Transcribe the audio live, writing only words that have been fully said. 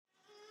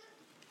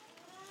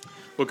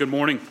Well, good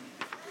morning.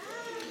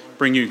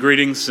 Bring you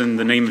greetings in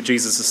the name of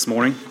Jesus this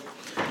morning.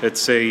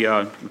 It's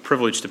a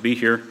privilege to be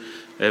here.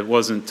 It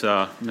wasn't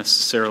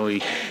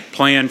necessarily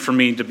planned for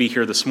me to be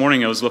here this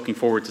morning. I was looking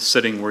forward to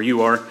sitting where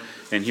you are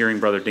and hearing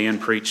Brother Dan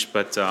preach.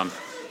 But,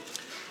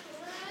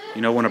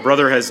 when a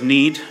brother has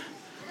need,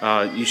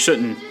 you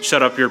shouldn't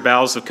shut up your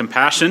bowels of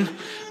compassion,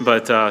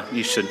 but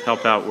you should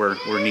help out where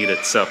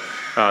needed. So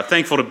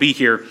thankful to be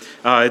here.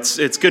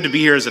 It's good to be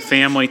here as a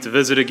family, to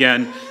visit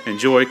again.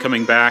 Enjoy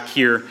coming back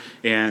here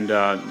and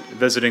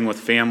visiting with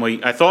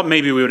family. I thought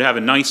maybe we would have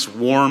a nice,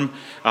 warm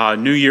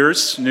New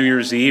Year's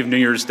Eve, New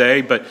Year's Day.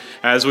 But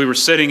as we were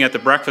sitting at the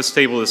breakfast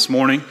table this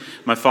morning,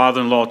 my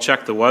father-in-law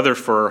checked the weather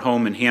for our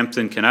home in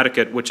Hampton,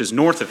 Connecticut, which is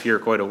north of here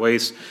quite a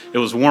ways. It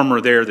was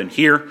warmer there than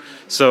here.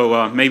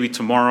 So maybe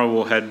tomorrow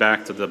we'll head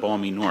back to the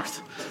balmy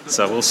north.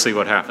 So we'll see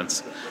what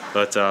happens.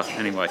 But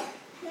anyway.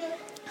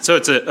 So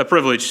it's a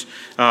privilege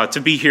to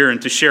be here and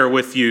to share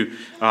with you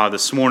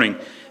this morning.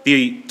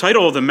 The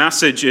title of the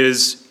message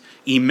is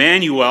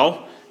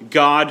Emmanuel,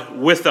 God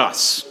with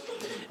us.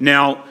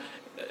 Now,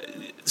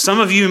 some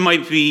of you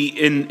might be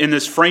in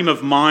this frame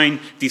of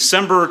mind.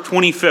 December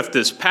 25th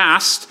is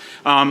past.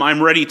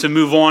 I'm ready to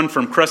move on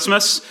from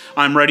Christmas.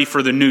 I'm ready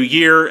for the new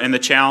year and the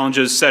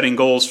challenges, setting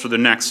goals for the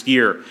next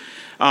year.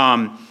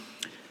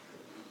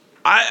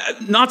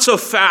 Not so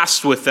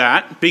fast with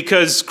that,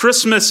 because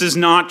Christmas is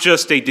not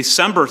just a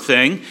December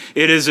thing.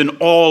 It is an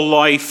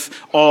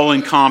all-life,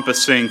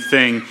 all-encompassing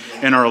thing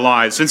in our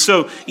lives. And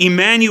so,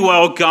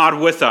 Emmanuel,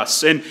 God with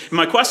us. And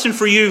my question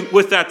for you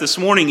with that this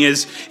morning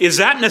is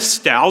that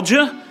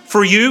nostalgia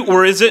for you,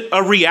 or is it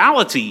a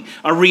reality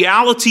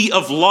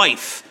of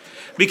life?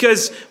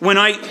 Because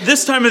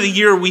this time of the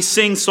year, we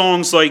sing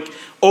songs like,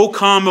 O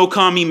come,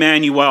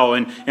 Emmanuel.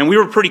 And we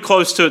were pretty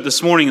close to it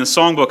this morning in the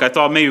songbook. I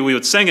thought maybe we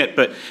would sing it,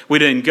 but we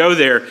didn't go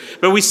there.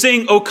 But we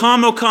sing, O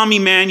come,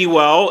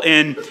 Emmanuel.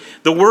 And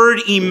the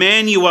word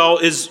Emmanuel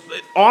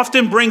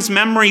often brings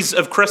memories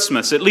of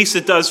Christmas. At least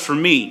it does for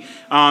me.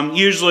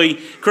 Usually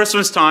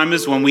Christmas time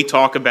is when we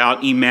talk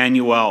about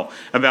Emmanuel,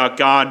 about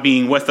God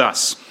being with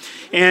us.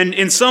 And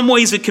in some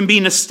ways it can be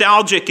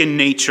nostalgic in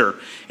nature.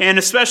 And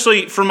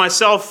especially for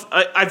myself,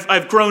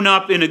 I've grown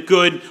up in a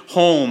good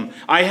home.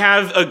 I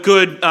have a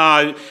good,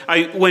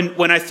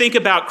 when I think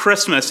about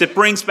Christmas, it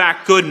brings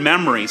back good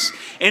memories.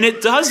 And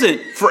it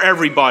doesn't for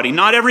everybody.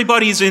 Not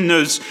everybody's in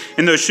those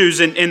shoes,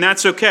 and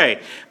that's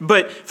okay.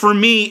 But for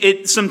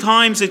me,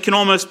 sometimes it can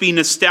almost be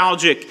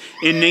nostalgic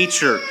in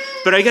nature.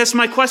 But I guess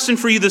my question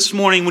for you this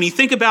morning, when you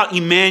think about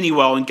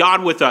Emmanuel and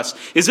God with us,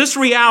 is this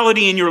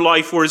reality in your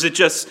life, or is it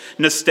just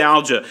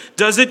nostalgia?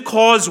 Does it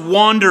cause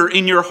wonder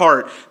in your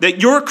heart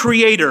that your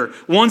Creator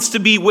wants to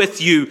be with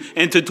you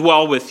and to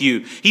dwell with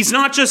you? He's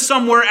not just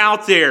somewhere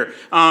out there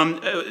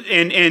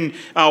and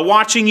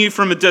watching you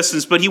from a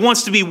distance, but He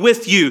wants to be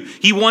with you.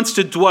 He wants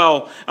to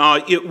dwell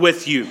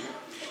with you.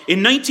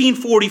 In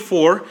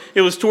 1944,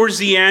 it was towards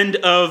the end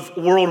of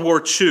World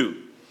War II.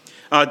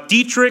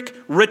 Dietrich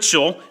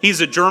Ritschl, he's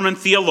a German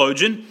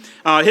theologian,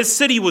 his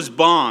city was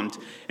bombed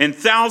and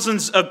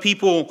thousands of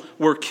people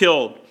were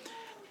killed.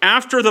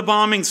 After the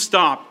bombing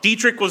stopped,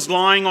 Dietrich was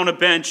lying on a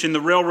bench in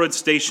the railroad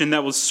station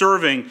that was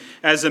serving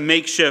as a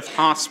makeshift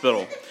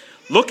hospital.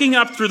 Looking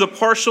up through the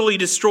partially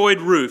destroyed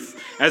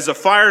roof as the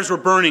fires were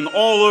burning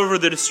all over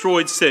the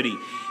destroyed city,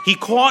 he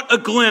caught a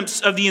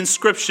glimpse of the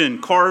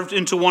inscription carved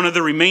into one of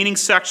the remaining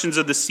sections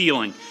of the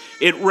ceiling.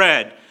 It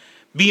read,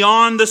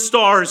 "Beyond the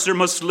stars there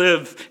must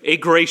live a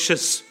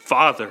gracious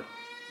Father."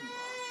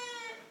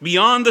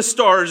 Beyond the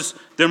stars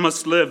there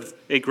must live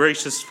a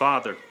gracious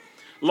Father.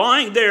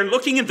 Lying there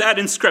looking at that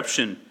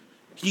inscription,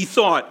 he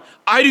thought,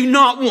 I do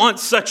not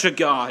want such a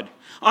God.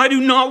 I do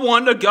not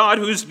want a God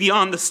who is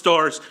beyond the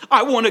stars.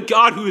 I want a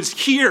God who is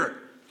here.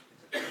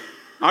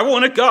 I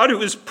want a God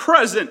who is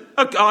present,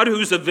 a God who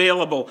is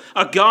available,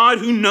 a God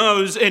who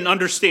knows and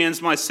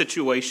understands my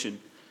situation.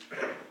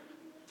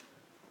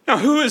 Now,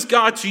 who is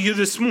God to you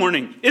this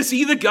morning? Is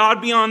He the God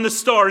beyond the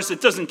stars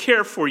that doesn't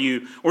care for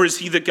you, or is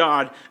He the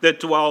God that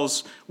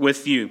dwells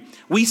with you?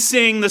 We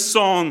sing the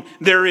song,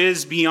 There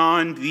Is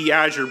Beyond the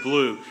Azure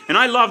Blue. And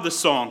I love the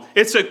song.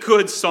 It's a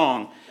good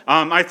song.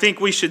 I think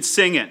we should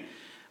sing it.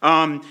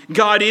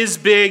 God is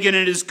big, and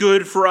it is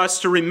good for us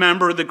to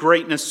remember the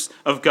greatness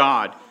of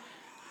God.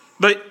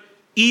 But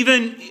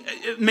even,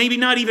 maybe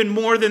not even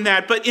more than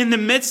that, but in the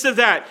midst of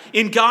that,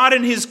 in God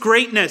and His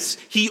greatness,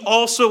 He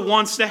also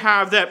wants to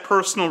have that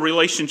personal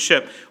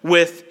relationship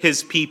with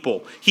His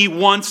people. He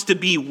wants to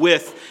be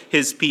with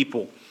His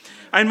people.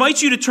 I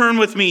invite you to turn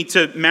with me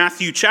to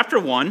Matthew chapter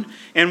 1,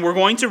 and we're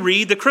going to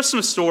read the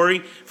Christmas story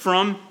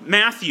from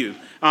Matthew.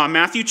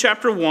 Matthew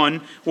chapter 1,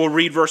 we'll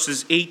read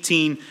verses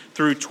 18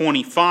 through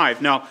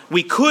 25. Now,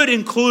 we could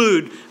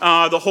include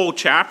the whole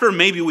chapter.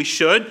 Maybe we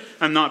should.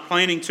 I'm not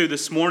planning to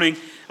this morning.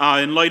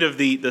 In light of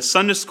the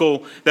Sunday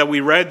school that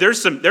we read,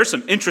 there's some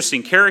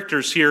interesting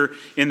characters here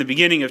in the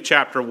beginning of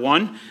chapter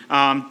 1,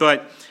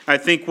 but I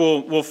think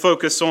we'll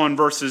focus on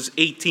verses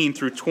 18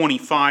 through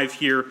 25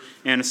 here,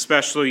 and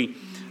especially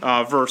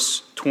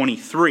verse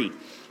 23.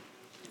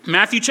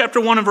 Matthew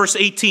chapter 1 and verse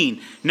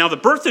 18. Now the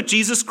birth of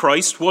Jesus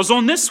Christ was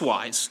on this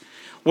wise.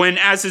 When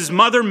as his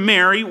mother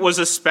Mary was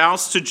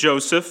espoused to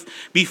Joseph,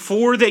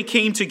 before they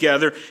came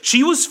together,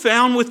 she was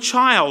found with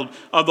child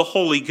of the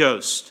Holy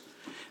Ghost.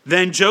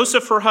 Then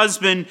Joseph, her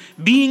husband,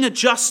 being a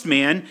just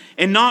man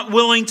and not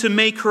willing to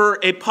make her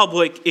a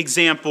public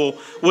example,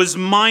 was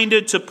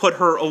minded to put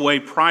her away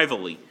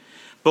privately.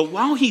 But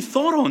while he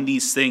thought on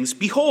these things,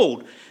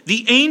 behold,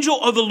 the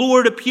angel of the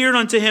Lord appeared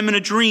unto him in a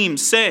dream,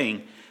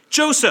 saying,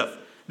 Joseph,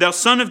 thou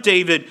son of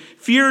David,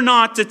 fear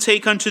not to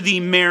take unto thee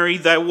Mary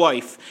thy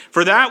wife,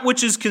 for that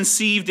which is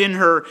conceived in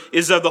her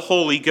is of the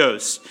Holy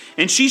Ghost.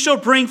 And she shall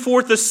bring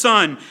forth a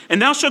son,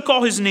 and thou shalt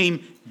call his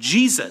name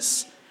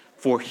Jesus,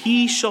 for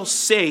he shall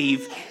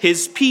save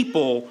his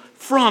people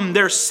from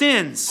their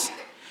sins.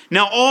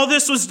 Now all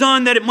this was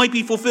done that it might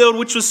be fulfilled,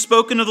 which was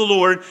spoken of the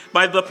Lord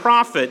by the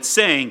prophet,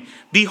 saying,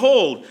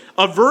 Behold,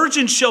 a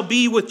virgin shall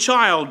be with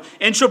child,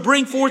 and shall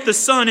bring forth a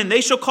son, and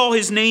they shall call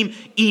his name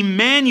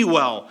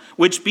Emmanuel,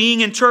 which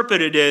being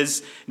interpreted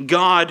is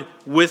God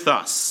with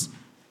us.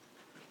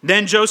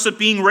 Then Joseph,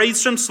 being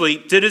raised from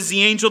sleep, did as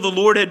the angel of the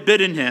Lord had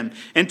bidden him,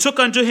 and took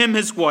unto him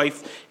his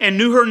wife, and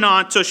knew her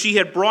not till she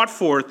had brought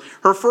forth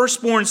her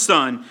firstborn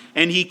son,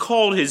 and he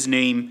called his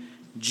name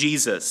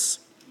Jesus.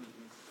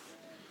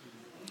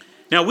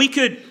 Now, we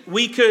could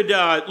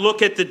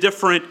look at the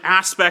different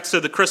aspects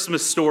of the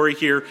Christmas story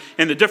here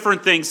and the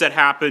different things that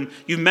happen.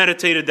 You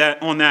meditated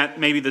on that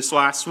maybe this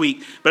last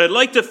week. But I'd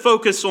like to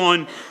focus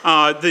on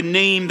the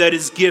name that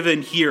is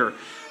given here.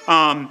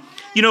 The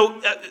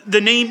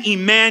name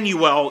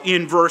Emmanuel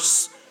in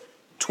verse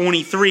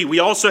 23. We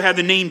also have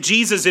the name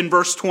Jesus in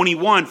verse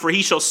 21, for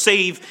he shall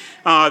save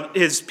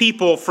his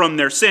people from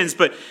their sins.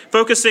 But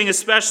focusing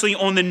especially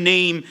on the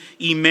name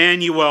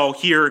Emmanuel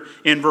here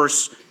in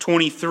verse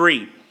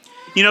 23.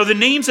 You know, the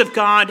names of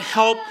God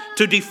help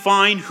to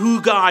define who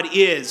God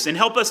is and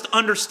help us to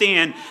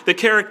understand the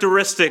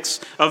characteristics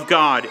of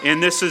God.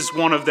 And this is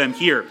one of them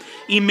here.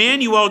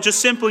 Emmanuel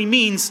just simply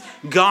means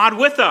God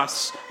with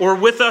us, or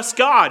with us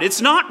God.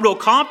 It's not real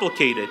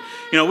complicated.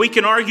 You know, we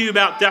can argue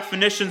about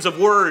definitions of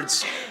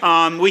words.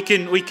 We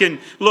can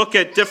look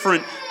at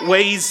different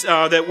ways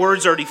that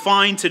words are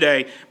defined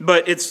today.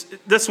 But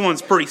this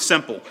one's pretty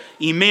simple.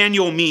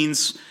 Emmanuel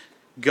means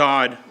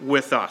God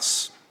with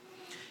us.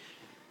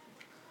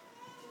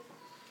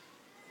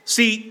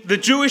 See, the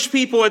Jewish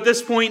people at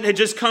this point had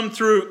just come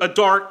through a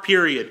dark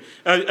period,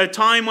 a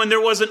time when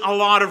there wasn't a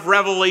lot of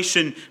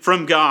revelation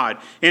from God.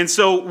 And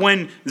so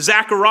when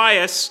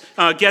Zacharias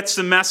gets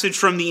the message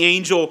from the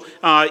angel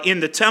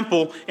in the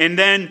temple, and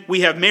then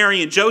we have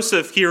Mary and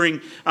Joseph hearing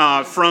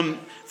from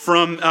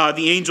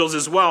the angels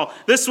as well,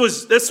 this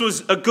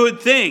was a good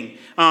thing.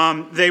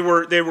 They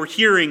were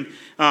hearing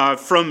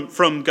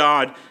from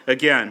God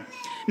again.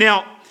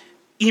 Now,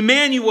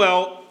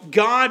 Emmanuel,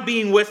 God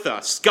being with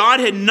us. God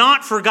had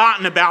not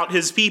forgotten about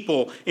his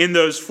people in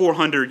those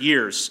 400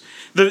 years.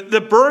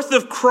 The birth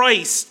of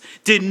Christ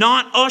did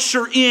not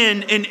usher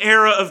in an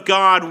era of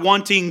God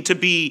wanting to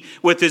be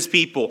with his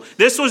people.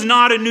 This was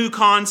not a new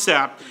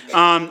concept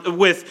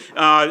with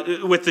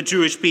the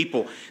Jewish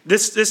people.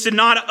 This did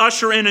not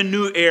usher in a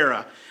new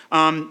era.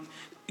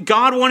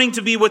 God wanting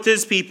to be with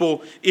his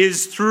people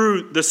is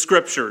through the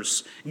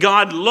scriptures.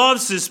 God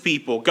loves his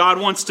people. God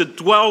wants to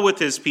dwell with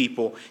his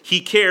people. He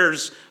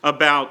cares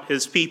about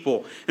his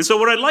people. And so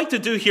what I'd like to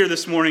do here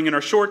this morning in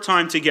our short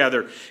time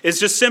together is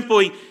just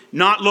simply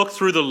not look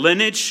through the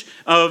lineage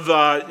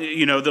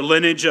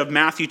of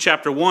Matthew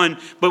chapter 1,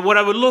 but what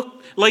I would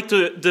like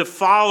to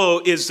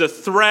follow is the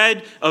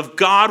thread of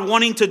God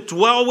wanting to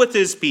dwell with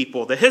his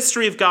people, the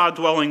history of God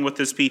dwelling with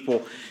his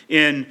people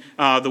in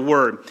the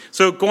Word.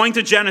 So going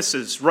to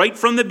Genesis, right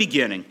from the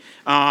beginning,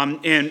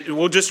 and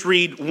we'll just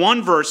read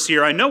one verse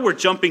here. I know we're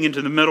jumping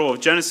into the middle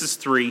of Genesis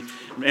 3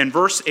 and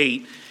verse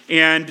 8,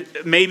 and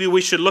maybe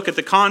we should look at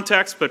the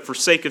context, but for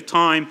sake of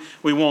time,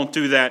 we won't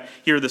do that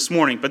here this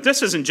morning. But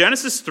this is in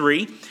Genesis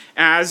 3,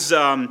 as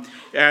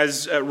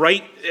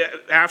right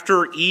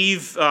after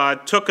Eve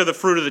took of the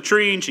fruit of the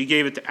tree and she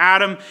gave it to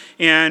Adam,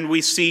 and we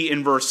see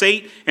in verse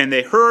 8, and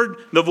they heard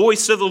the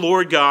voice of the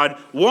Lord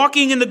God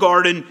walking in the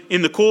garden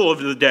in the cool of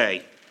the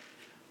day.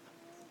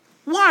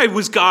 Why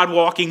was God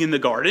walking in the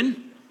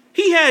garden?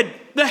 He had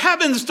the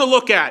heavens to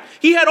look at.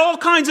 He had all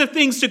kinds of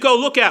things to go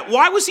look at.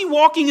 Why was he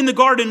walking in the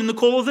garden in the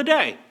cool of the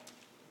day?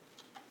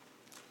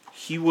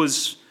 He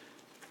was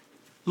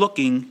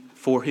looking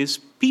for his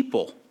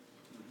people.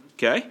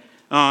 Okay?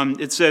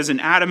 It says, and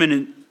Adam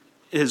and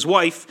his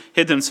wife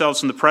hid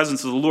themselves from the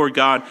presence of the Lord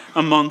God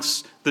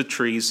amongst the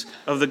trees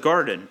of the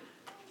garden.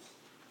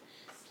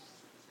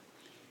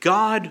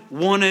 God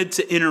wanted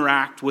to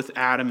interact with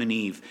Adam and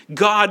Eve.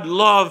 God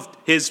loved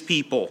his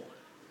people.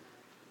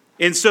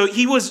 And so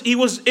he was,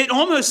 it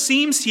almost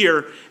seems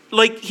here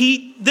like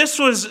this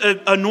was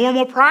a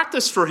normal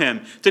practice for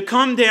him to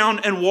come down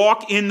and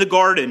walk in the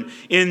garden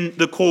in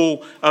the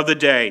cool of the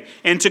day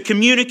and to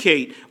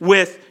communicate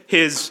with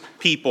his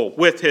people,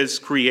 with his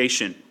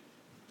creation.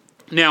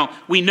 Now,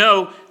 we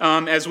know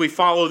as we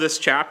follow this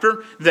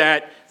chapter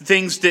that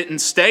things didn't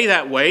stay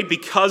that way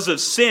because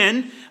of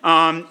sin.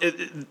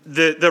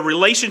 the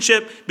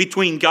relationship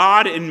between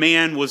God and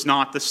man was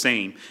not the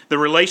same. The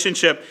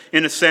relationship,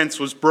 in a sense,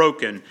 was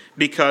broken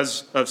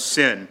because of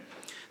sin.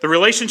 The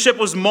relationship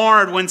was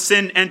marred when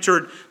sin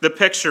entered the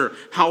picture.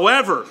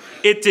 However,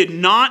 it did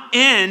not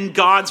end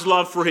God's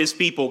love for his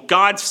people.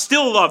 God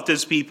still loved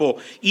his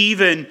people,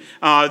 even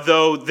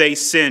though they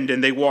sinned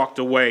and they walked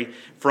away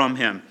from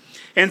him.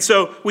 And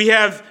so we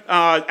have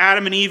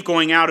Adam and Eve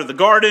going out of the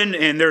garden,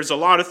 and there's a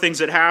lot of things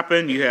that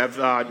happen. You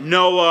have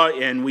Noah,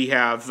 and we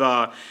have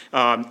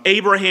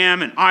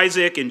Abraham and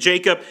Isaac and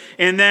Jacob.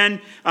 And then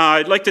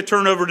I'd like to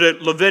turn over to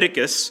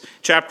Leviticus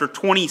chapter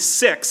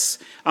 26.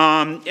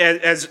 So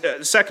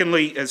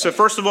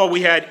first of all,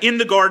 we had in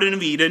the Garden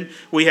of Eden,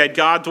 we had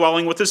God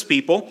dwelling with his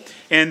people.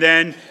 And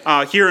then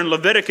here in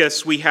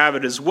Leviticus, we have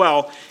it as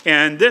well.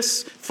 And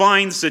this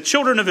finds the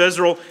children of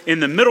Israel in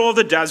the middle of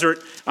the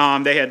desert.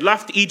 They had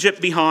left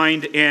Egypt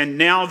behind, and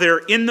now they're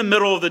in the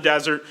middle of the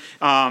desert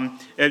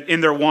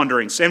in their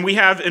wanderings. And we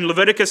have in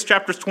Leviticus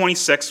chapter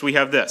 26, we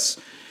have this.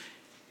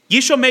 Ye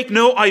shall make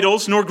no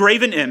idols, nor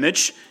graven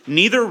image,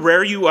 neither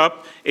rear you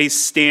up a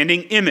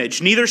standing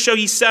image. Neither shall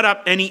ye set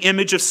up any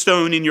image of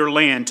stone in your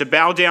land, to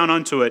bow down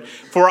unto it.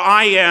 For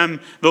I am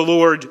the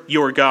Lord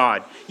your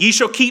God. Ye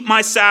shall keep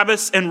my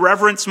Sabbaths and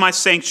reverence my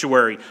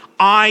sanctuary.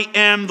 I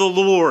am the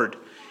Lord.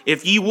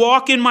 If ye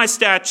walk in my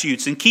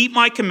statutes and keep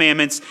my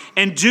commandments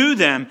and do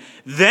them,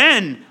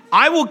 then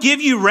I will give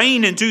you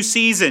rain in due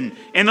season,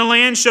 and the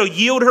land shall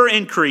yield her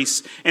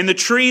increase, and the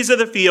trees of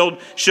the field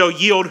shall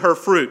yield her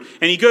fruit.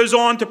 And he goes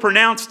on to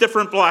pronounce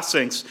different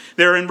blessings.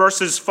 They're in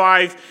verses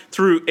 5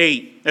 through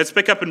 8. Let's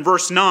pick up in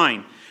verse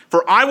 9.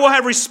 For I will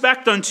have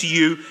respect unto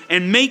you,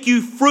 and make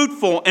you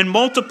fruitful, and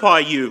multiply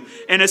you,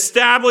 and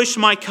establish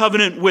my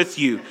covenant with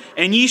you.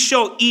 And ye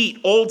shall eat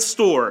old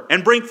store,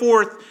 and bring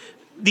forth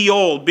the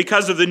old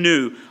because of the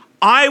new.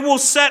 I will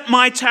set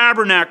my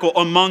tabernacle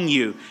among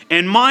you,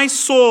 and my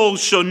soul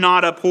shall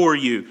not abhor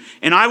you.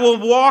 And I will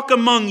walk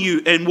among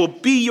you, and will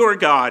be your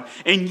God,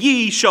 and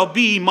ye shall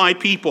be my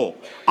people.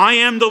 I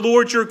am the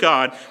Lord your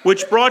God,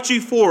 which brought you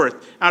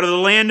forth out of the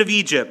land of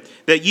Egypt,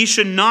 that ye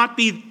should not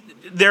be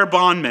their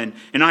bondmen.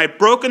 And I have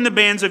broken the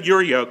bands of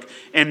your yoke,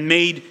 and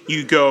made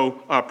you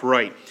go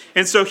upright.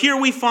 And so here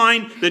we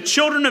find the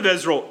children of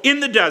Israel in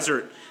the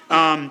desert.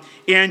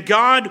 And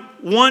God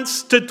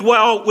wants to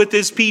dwell with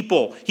his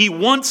people. He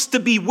wants to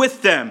be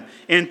with them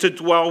and to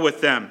dwell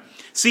with them.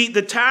 See,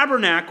 the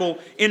tabernacle,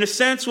 in a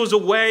sense, was a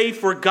way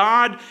for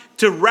God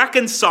to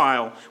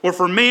reconcile, or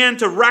for man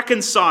to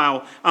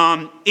reconcile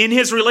in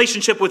his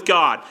relationship with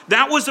God.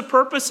 That was the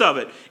purpose of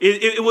it.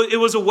 It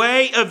was a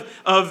way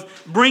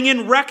of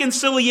bringing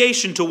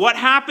reconciliation to what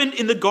happened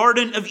in the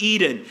Garden of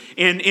Eden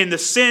and in the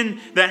sin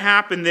that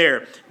happened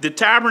there. The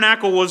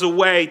tabernacle was a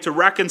way to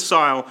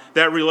reconcile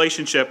that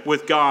relationship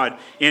with God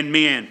and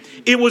man.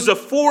 It was a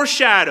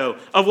foreshadow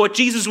of what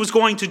Jesus was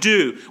going to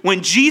do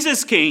when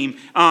Jesus came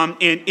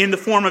in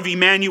the form of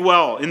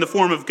Emmanuel, in the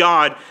form of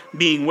God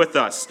being with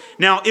us.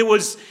 Now, it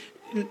was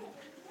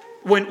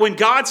when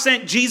God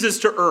sent Jesus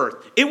to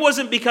earth, it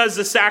wasn't because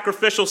the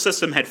sacrificial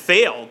system had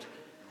failed.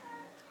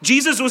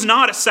 Jesus was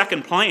not a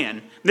second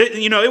plan.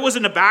 It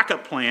wasn't a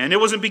backup plan. It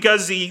wasn't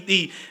because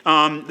the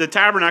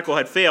tabernacle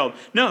had failed.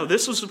 No,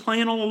 this was the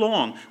plan all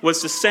along,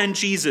 was to send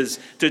Jesus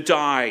to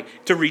die,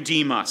 to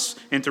redeem us,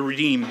 and to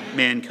redeem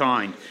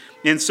mankind.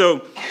 And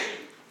so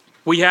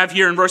we have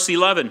here in verse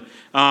 11,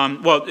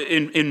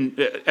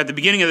 at the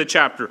beginning of the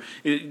chapter,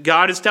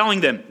 God is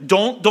telling them,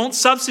 don't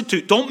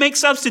substitute, don't make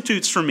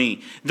substitutes for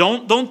me.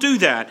 Don't do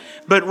that,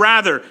 but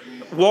rather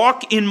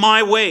walk in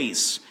my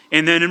ways.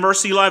 And then in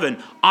verse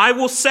 11, I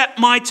will set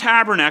my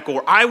tabernacle,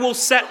 or I will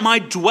set my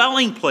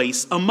dwelling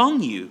place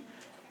among you,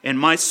 and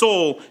my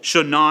soul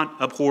shall not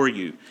abhor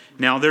you.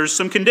 Now there's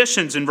some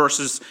conditions in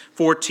verses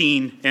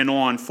 14 and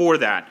on for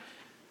that.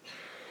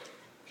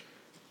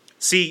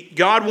 See,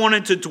 God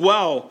wanted to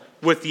dwell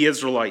with the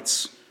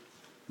Israelites,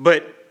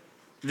 but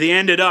they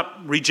ended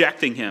up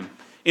rejecting him.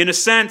 In a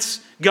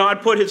sense,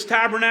 God put his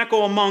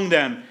tabernacle among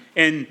them,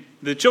 and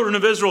the children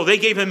of Israel, they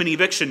gave him an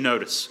eviction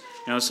notice.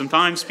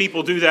 Sometimes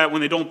people do that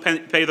when they don't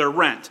pay their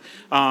rent.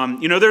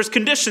 There's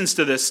conditions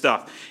to this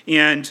stuff.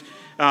 And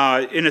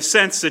in a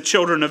sense, the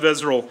children of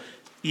Israel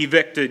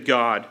evicted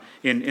God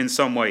in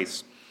some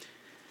ways.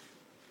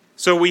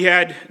 So we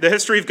had the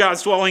history of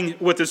God's dwelling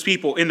with his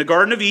people in the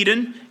Garden of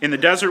Eden, in the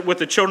desert with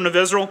the children of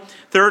Israel.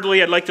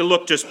 Thirdly, I'd like to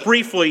look just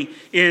briefly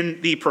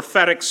in the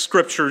prophetic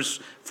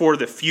scriptures for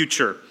the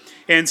future.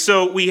 And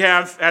so we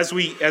have, as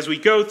we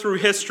go through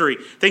history,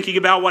 thinking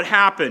about what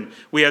happened,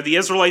 we have the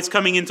Israelites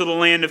coming into the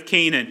land of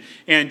Canaan,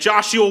 and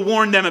Joshua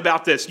warned them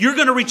about this. You're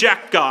going to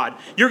reject God.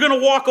 You're going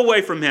to walk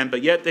away from him.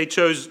 But yet they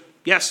chose,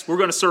 yes, we're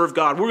going to serve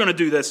God. We're going to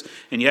do this.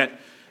 And yet,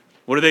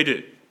 what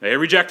do? They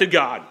rejected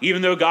God,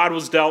 even though God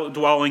was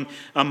dwelling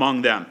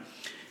among them.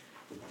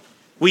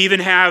 We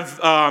even have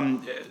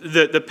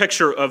the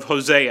picture of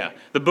Hosea.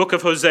 The book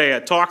of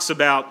Hosea talks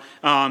about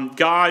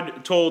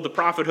God told the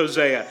prophet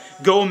Hosea,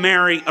 go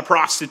marry a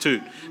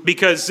prostitute,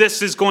 because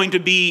this is going to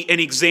be an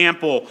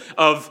example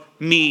of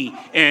me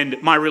and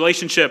my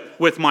relationship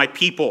with my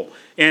people.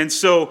 And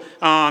so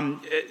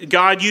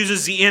God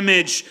uses the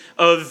image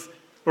of,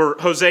 or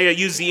Hosea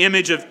used the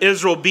image of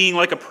Israel being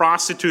like a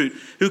prostitute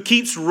who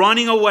keeps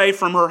running away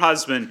from her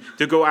husband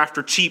to go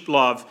after cheap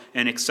love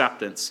and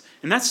acceptance.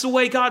 And that's the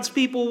way God's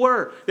people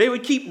were. They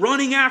would keep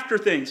running after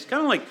things,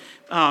 kind of like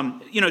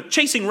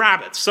chasing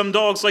rabbits. Some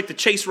dogs like to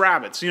chase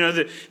rabbits.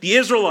 The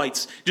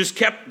Israelites just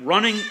kept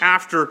running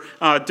after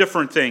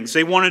different things.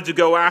 They wanted to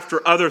go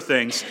after other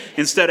things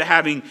instead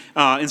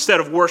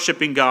of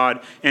worshiping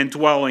God and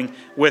dwelling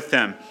with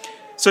them.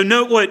 So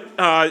note what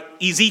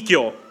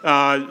Ezekiel,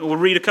 we'll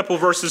read a couple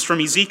verses from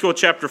Ezekiel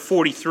chapter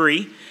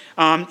 43.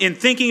 In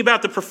thinking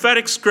about the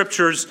prophetic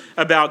scriptures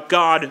about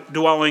God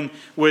dwelling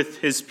with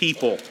his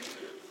people.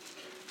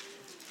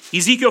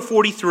 Ezekiel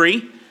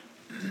 43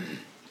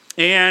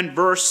 and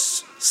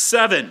verse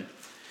 7.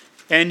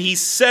 And he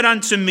said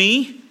unto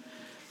me,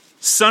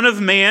 Son of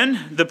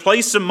man, the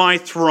place of my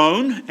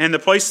throne and the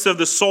place of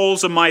the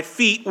soles of my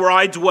feet where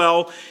I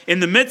dwell in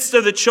the midst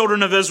of the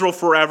children of Israel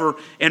forever,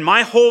 and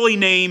my holy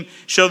name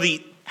shall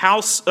the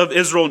house of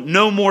Israel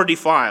no more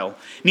defile.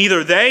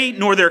 Neither they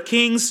nor their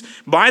kings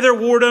by their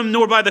whoredom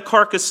nor by the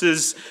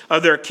carcasses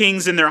of their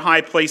kings in their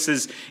high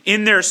places,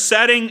 in their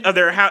setting of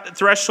their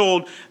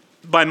threshold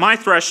by my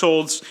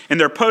thresholds, and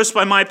their posts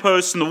by my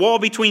posts, and the wall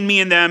between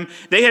me and them.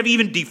 They have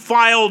even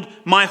defiled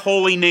my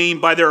holy name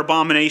by their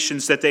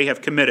abominations that they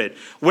have committed.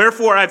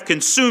 Wherefore I've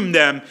consumed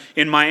them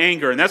in my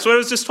anger. And that's what I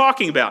was just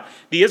talking about.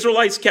 The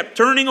Israelites kept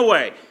turning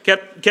away,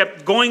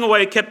 kept going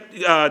away, kept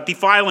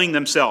defiling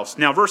themselves.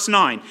 Now verse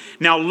 9.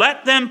 Now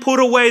let them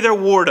put away their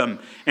whoredom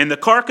and the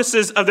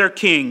carcasses of their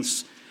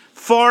kings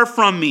far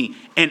from me,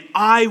 and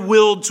I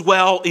will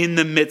dwell in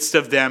the midst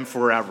of them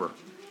forever.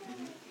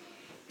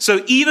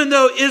 So even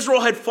though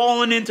Israel had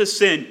fallen into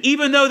sin,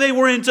 even though they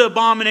were into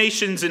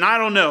abominations and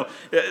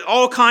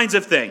all kinds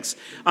of things,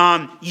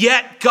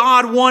 yet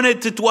God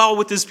wanted to dwell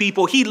with his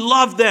people. He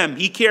loved them.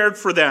 He cared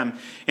for them.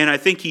 And I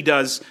think he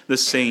does the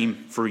same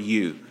for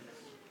you.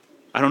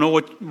 I don't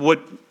know what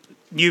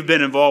you've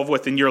been involved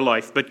with in your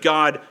life, but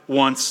God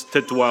wants to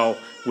dwell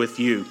with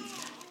you.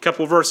 A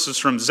couple verses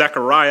from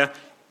Zechariah,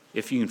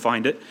 if you can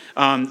find it.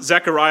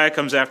 Zechariah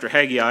comes after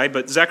Haggai,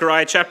 but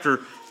Zechariah chapter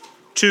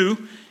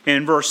 2,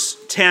 in verse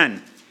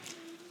 10,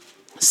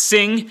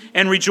 Sing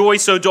and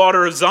rejoice, O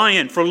daughter of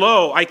Zion, for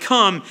lo, I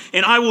come,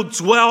 and I will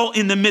dwell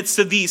in the midst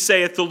of thee,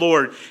 saith the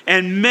Lord.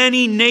 And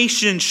many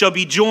nations shall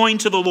be joined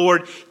to the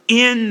Lord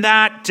in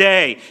that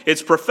day.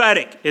 It's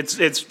prophetic.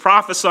 It's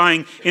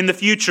prophesying in the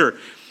future.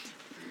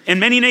 And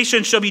many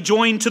nations shall be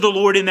joined to the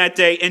Lord in that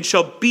day, and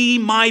shall be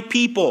my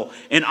people,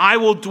 and I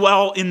will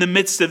dwell in the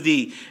midst of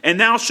thee. And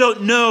thou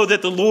shalt know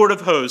that the Lord of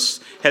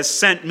hosts has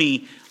sent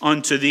me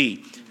unto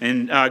thee.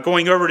 And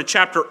going over to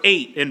chapter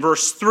 8 and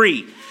verse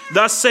 3,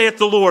 Thus saith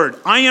the Lord,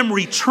 I am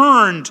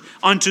returned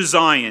unto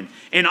Zion,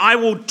 and I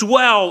will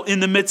dwell in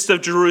the midst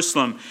of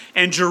Jerusalem.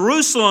 And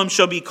Jerusalem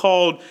shall be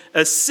called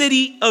a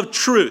city of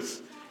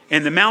truth,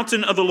 and the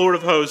mountain of the Lord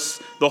of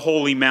hosts, the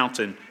holy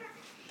mountain.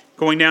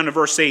 Going down to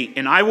verse 8,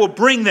 And I will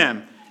bring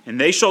them, and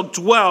they shall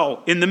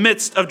dwell in the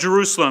midst of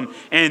Jerusalem,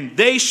 and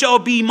they shall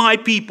be my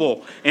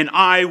people, and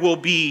I will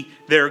be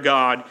their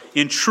God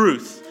in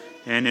truth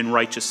and in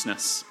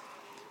righteousness.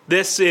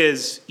 This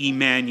is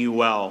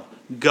Emmanuel,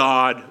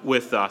 God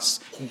with us.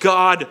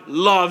 God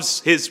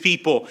loves his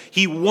people.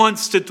 He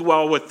wants to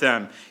dwell with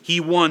them. He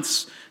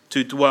wants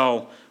to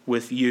dwell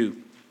with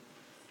you.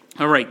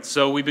 All right,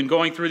 so we've been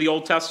going through the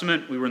Old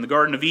Testament. We were in the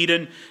Garden of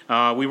Eden.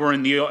 We were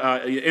in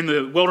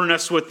the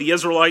wilderness with the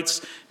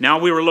Israelites. Now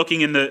we were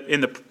looking in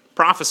the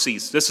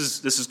prophecies. This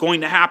is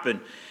going to happen.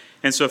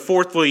 And so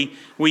fourthly,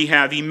 we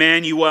have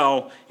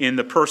Emmanuel in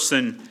the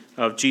person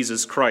of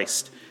Jesus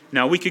Christ.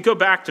 Now, we could go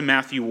back to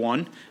Matthew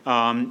 1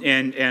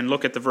 and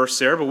look at the verse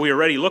there, but we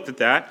already looked at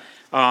that.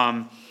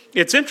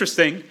 It's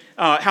interesting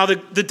how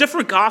the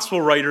different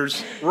gospel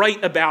writers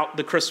write about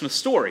the Christmas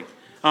story.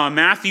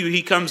 Matthew,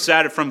 he comes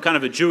at it from kind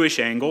of a Jewish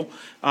angle.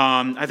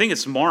 I think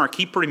it's Mark.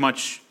 He pretty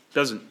much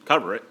doesn't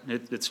cover it.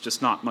 It's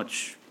just not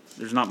much.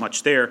 There's not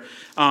much there.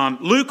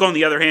 Luke, on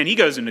the other hand, he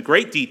goes into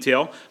great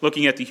detail,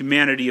 looking at the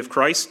humanity of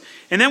Christ.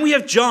 And then we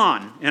have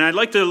John. And I'd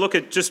like to look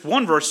at just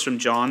one verse from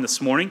John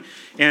this morning.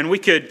 And we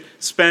could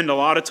spend a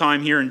lot of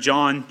time here in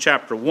John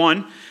chapter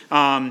 1.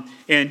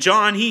 And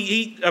John,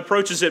 he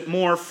approaches it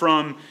more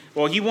from,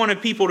 he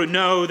wanted people to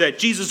know that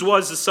Jesus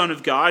was the Son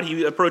of God.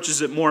 He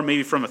approaches it more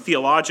maybe from a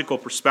theological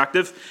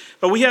perspective.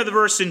 But we have the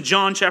verse in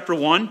John chapter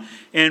 1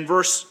 and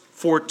verse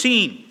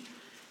 14.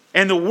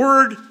 And the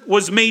Word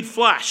was made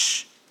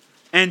flesh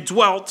and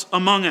dwelt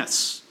among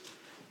us.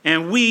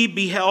 And we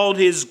beheld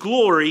his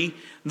glory,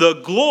 the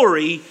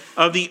glory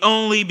of the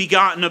only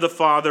begotten of the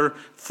Father,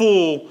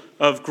 full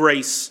of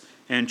grace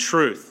and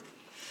truth.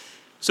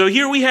 So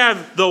here we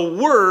have the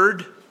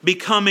Word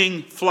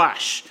becoming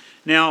flesh.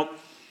 Now,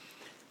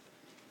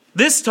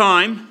 this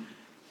time,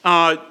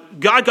 God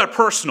got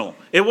personal.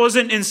 It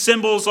wasn't in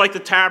symbols like the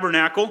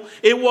tabernacle.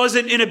 It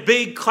wasn't in a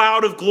big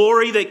cloud of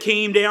glory that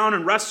came down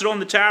and rested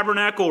on the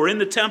tabernacle or in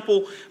the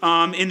temple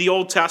in the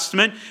Old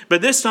Testament.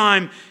 But this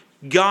time,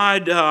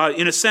 God,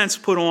 in a sense,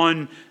 put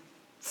on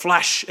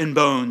flesh and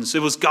bones.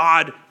 It was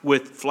God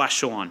with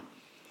flesh on.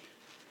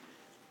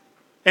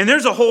 And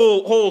there's a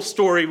whole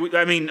story,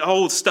 a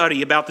whole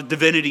study about the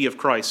divinity of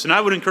Christ. And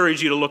I would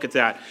encourage you to look at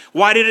that.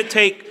 Why did it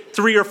take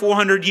 300 or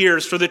 400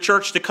 years for the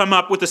church to come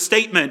up with a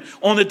statement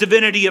on the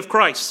divinity of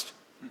Christ?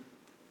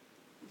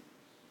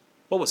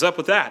 What was up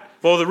with that?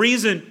 Well,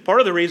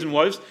 part of the reason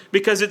was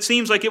because it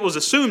seems like it was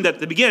assumed at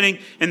the beginning,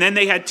 and then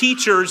they had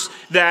teachers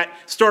that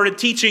started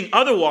teaching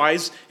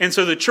otherwise, and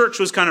so the church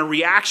was kind of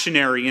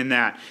reactionary in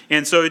that.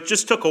 And so it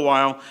just took a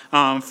while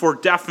for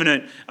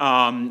definite,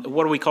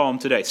 what do we call them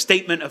today?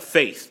 Statement of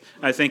faith,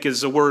 I think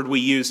is the word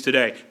we use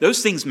today.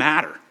 Those things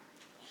matter.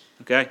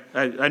 Okay?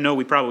 I know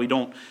we probably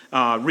don't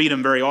read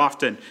them very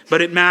often,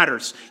 but it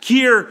matters.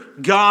 Here,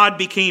 God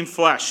became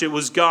flesh. It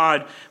was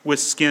God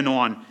with skin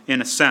on,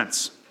 in a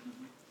sense.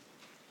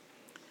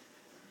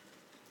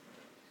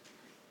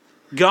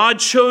 God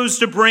chose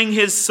to bring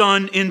his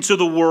Son into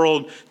the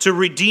world to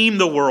redeem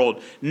the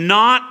world,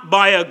 not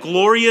by a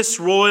glorious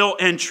royal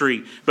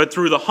entry, but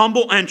through the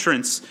humble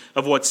entrance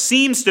of what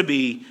seems to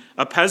be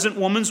a peasant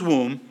woman's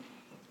womb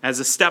as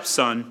a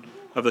stepson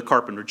of the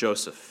carpenter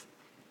Joseph.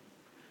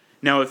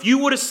 Now, if you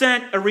would have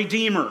sent a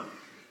redeemer,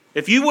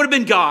 if you would have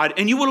been God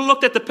and you would have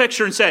looked at the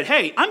picture and said,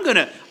 hey, I'm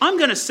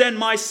gonna send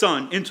my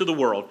son into the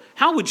world,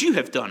 how would you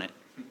have done it?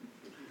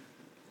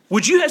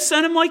 Would you have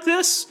sent him like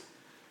this?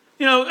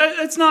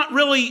 It's not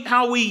really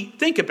how we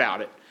think about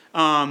it.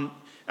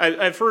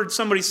 I've heard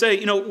somebody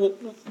say,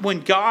 when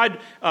God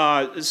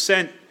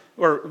sent,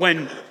 or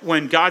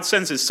when God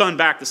sends his son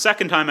back the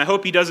second time, I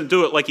hope he doesn't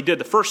do it like he did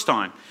the first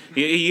time.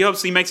 He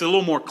hopes he makes it a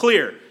little more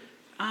clear.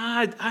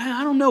 I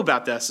don't know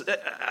about this.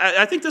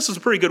 I think this is a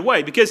pretty good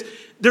way, because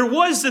there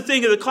was the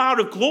thing of the cloud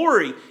of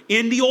glory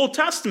in the Old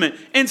Testament,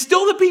 and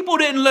still the people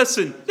didn't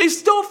listen. They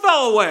still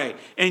fell away.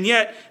 And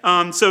yet,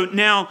 so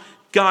now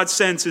God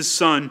sends his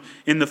Son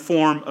in the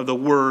form of the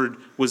Word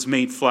was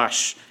made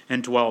flesh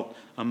and dwelt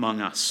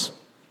among us.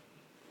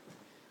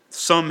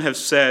 Some have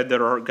said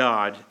that our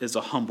God is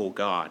a humble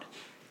God.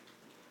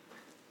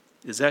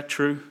 Is that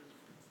true?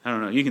 I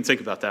don't know. You can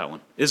think about that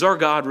one. Is our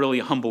God really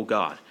a humble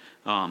God?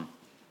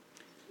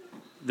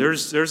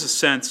 There's a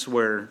sense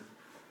where,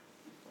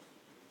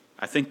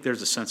 I think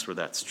there's a sense where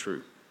that's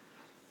true.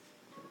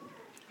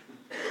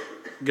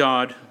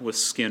 God with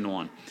skin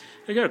on.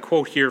 I got a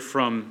quote here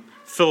from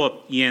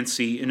Philip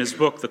Yancey in his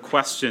book, The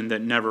Question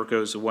That Never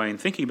Goes Away, and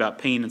thinking about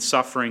pain and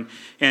suffering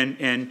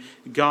and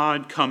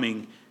God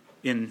coming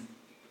in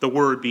the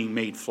Word being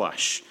made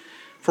flesh.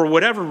 For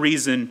whatever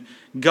reason,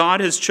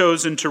 God has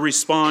chosen to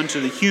respond to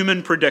the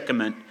human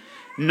predicament,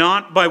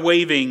 not by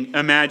waving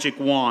a magic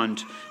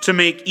wand to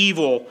make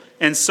evil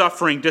and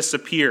suffering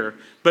disappear,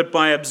 but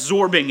by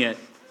absorbing it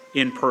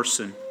in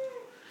person.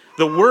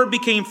 The Word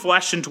became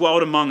flesh and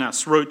dwelt among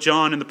us, wrote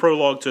John in the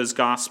prologue to his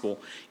gospel.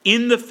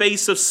 In the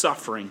face of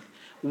suffering,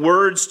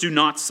 words do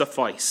not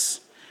suffice.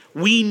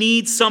 We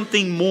need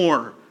something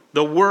more.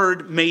 The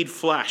Word made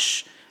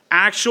flesh.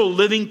 Actual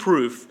living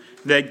proof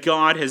that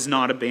God has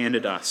not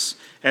abandoned us.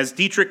 As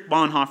Dietrich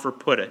Bonhoeffer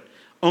put it,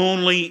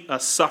 only a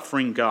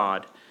suffering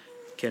God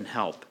can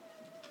help.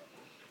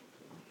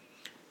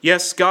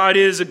 Yes, God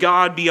is a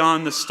God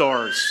beyond the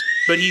stars,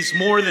 but he's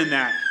more than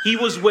that. He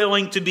was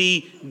willing to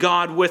be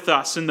God with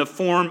us in the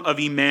form of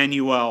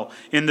Emmanuel,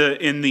 in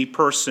the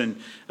person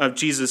of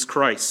Jesus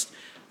Christ.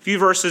 A few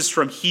verses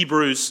from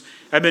Hebrews.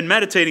 I've been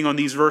meditating on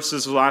these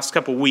verses the last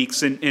couple of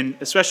weeks, and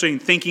especially in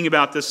thinking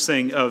about this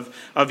thing of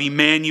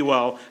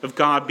Emmanuel, of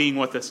God being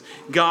with us.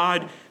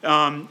 God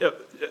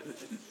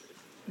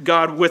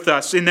with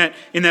us, in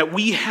that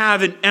we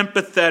have an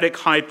empathetic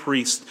high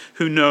priest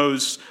who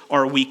knows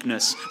our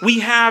weakness.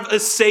 We have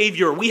a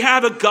Savior. We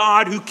have a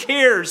God who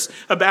cares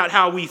about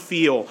how we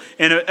feel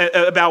and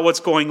about what's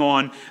going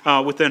on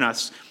within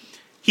us.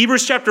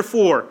 Hebrews chapter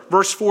 4,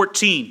 verse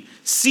 14.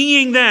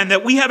 Seeing then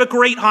that we have a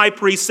great high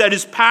priest that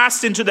is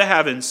passed into the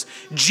heavens,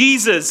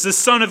 Jesus, the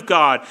Son of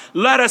God,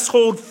 let us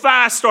hold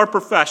fast our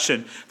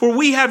profession. For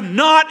we have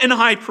not an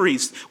high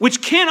priest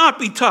which cannot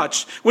be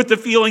touched with the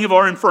feeling of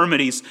our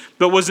infirmities,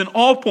 but was in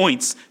all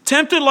points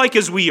tempted like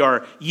as we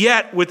are,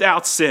 yet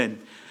without sin.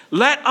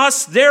 Let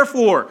us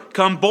therefore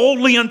come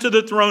boldly unto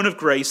the throne of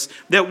grace,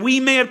 that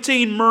we may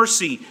obtain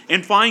mercy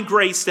and find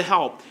grace to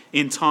help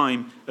in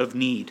time of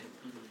need.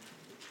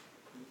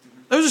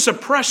 Those are some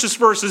precious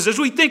verses as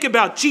we think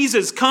about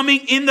Jesus coming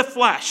in the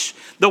flesh,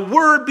 the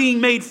Word being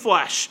made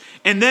flesh,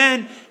 and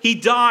then he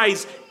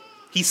dies,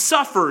 he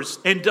suffers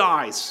and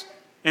dies.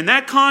 And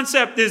that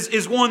concept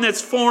is one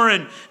that's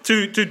foreign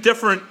to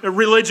different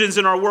religions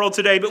in our world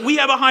today. But we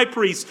have a high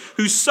priest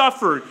who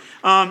suffered.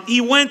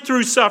 He went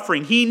through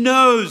suffering. He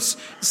knows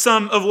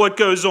some of what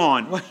goes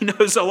on. Well, he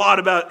knows a lot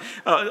about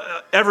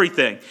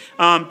everything.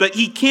 But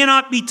he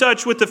cannot be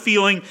touched with the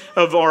feeling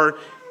of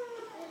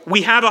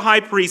we have a high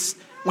priest.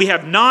 We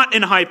have not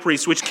an high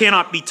priest which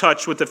cannot be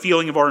touched with the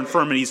feeling of our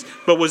infirmities,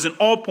 but was in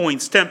all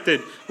points tempted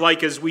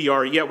like as we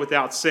are, yet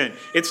without sin.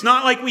 It's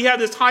not like we have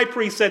this high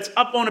priest that's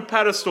up on a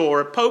pedestal,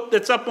 or a pope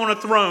that's up on a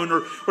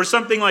throne, or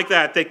something like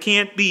that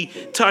can't be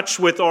touched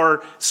with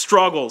our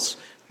struggles.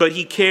 But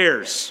he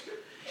cares.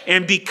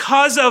 And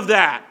because of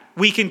that,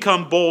 we can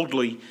come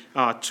boldly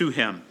to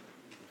him.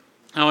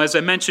 Now, as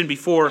I mentioned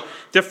before,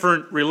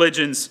 different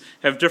religions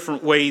have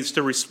different ways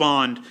to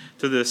respond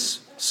to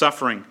this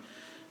suffering.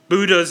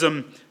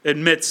 Buddhism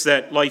admits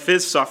that life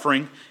is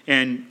suffering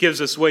and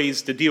gives us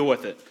ways to deal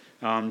with it,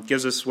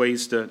 gives us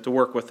ways to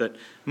work with it.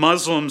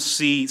 Muslims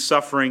see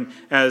suffering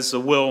as the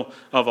will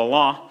of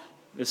Allah.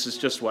 This is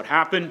just what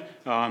happened.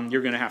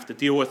 You're going to have to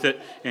deal with it,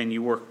 and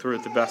you work through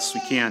it the best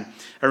you can.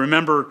 I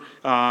remember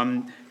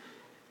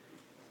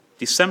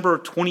December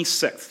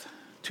 26th,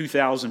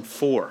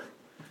 2004.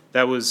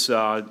 That was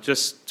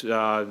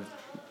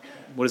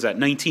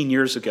 19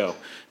 years ago.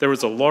 There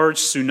was a large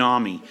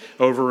tsunami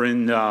over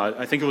in,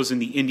 I think it was in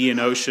the Indian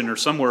Ocean or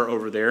somewhere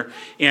over there.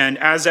 And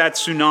as that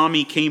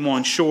tsunami came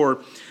on shore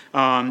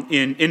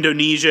in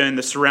Indonesia and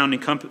the surrounding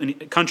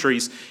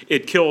countries,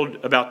 it killed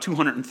about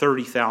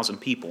 230,000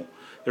 people.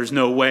 There's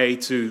no way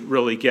to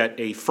really get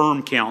a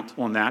firm count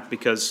on that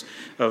because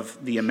of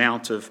the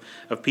amount of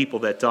people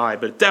that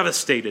died, but it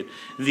devastated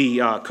the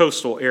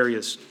coastal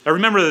areas. I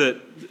remember that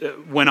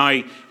when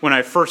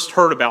I first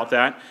heard about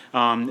that,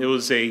 it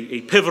was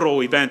a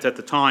pivotal event at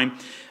the time.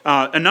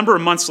 A number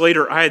of months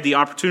later, I had the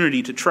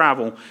opportunity to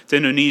travel to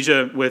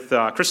Indonesia with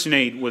Christian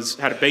Aid,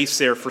 had a base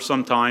there for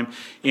some time,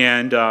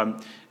 and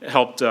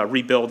helped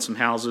rebuild some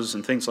houses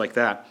and things like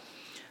that.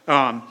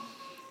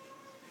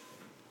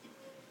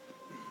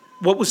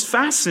 What was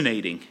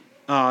fascinating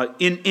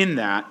in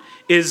that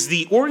is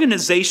the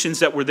organizations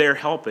that were there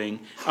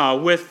helping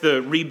with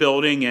the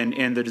rebuilding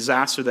and the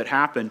disaster that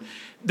happened,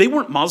 they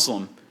weren't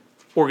Muslim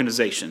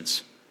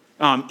organizations.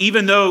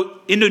 Even though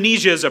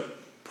Indonesia is a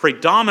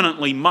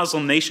predominantly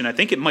Muslim nation, I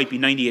think it might be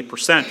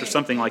 98% or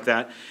something like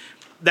that,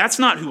 that's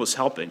not who was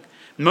helping.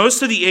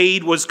 Most of the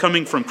aid was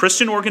coming from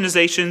Christian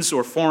organizations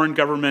or foreign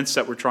governments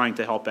that were trying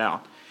to help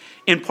out.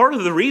 And part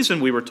of the reason,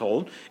 we were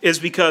told, is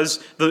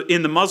because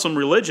in the Muslim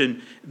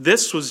religion,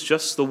 this was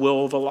just the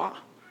will of Allah.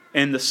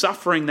 And the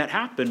suffering that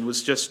happened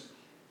was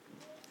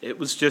it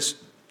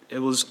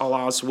was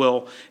Allah's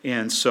will.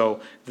 And so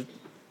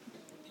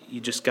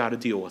you just got to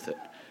deal with it.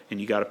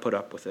 And you got to put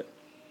up with it.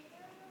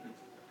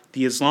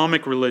 The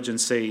Islamic religion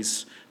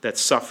says that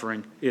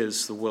suffering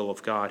is the will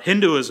of God.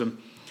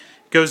 Hinduism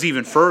goes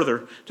even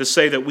further to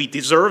say that we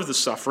deserve the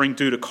suffering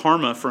due to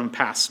karma from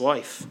past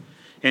life.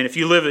 And if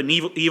you live an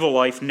evil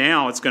life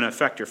now, it's going to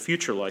affect your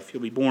future life.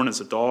 You'll be born as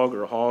a dog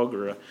or a hog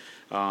or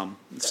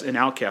an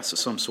outcast of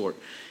some sort.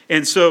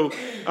 And so,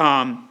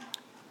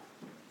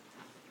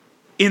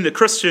 in the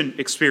Christian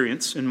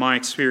experience, in my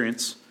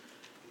experience,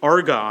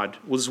 our God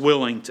was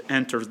willing to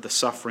enter the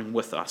suffering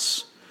with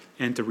us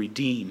and to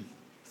redeem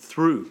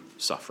through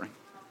suffering.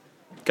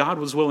 God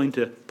was willing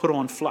to put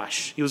on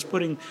flesh. He was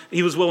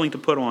willing to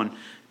put on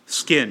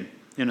skin,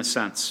 in a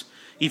sense.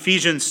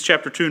 Ephesians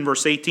chapter 2 and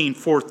verse 18,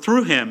 for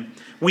through him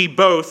we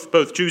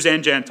both Jews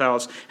and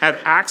Gentiles, have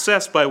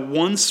access by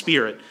one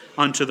Spirit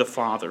unto the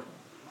Father.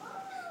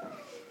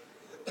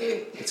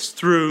 It's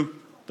through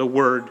the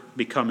Word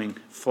becoming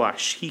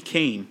flesh. He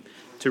came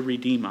to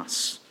redeem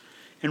us.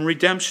 And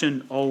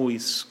redemption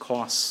always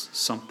costs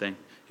something.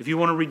 If you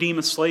want to redeem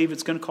a slave,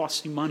 it's going to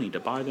cost you money to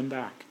buy them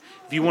back.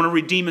 If you want to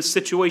redeem a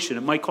situation,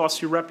 it might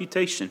cost you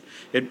reputation.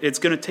 It's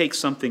going to take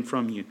something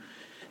from you.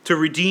 To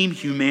redeem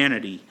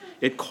humanity,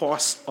 it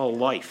costs a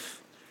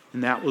life.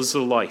 And that was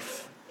the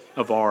life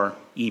of our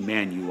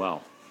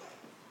Emmanuel,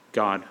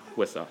 God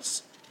with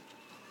us.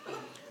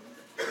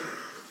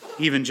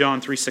 Even John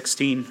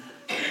 3:16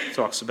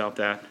 talks about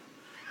that.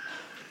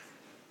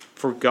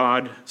 For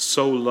God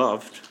so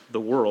loved the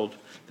world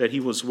that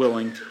he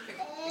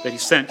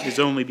sent his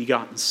only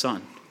begotten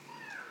Son.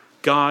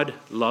 God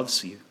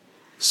loves you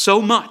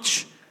so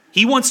much.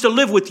 He wants to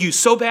live with you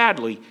so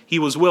badly, he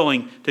was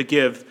willing to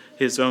give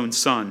his own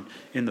Son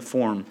in the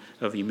form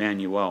of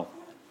Emmanuel.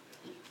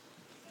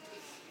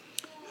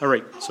 All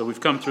right, so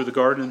we've come through the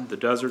garden, the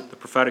desert, the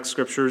prophetic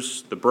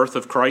scriptures, the birth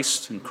of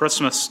Christ, and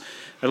Christmas.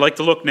 I'd like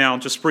to look now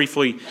just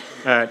briefly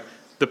at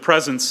the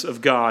presence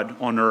of God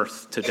on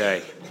earth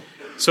today.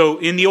 So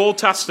in the Old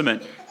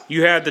Testament,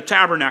 you had the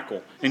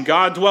tabernacle, and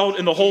God dwelt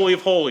in the Holy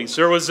of Holies.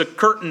 There was a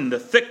curtain, the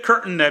thick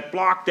curtain that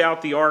blocked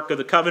out the Ark of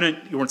the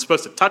Covenant. You weren't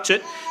supposed to touch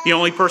it. The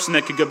only person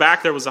that could go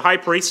back there was the high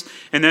priest,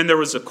 and then there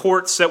was the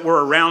courts that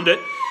were around it.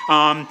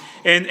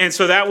 And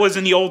so that was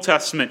in the Old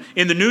Testament.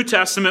 In the New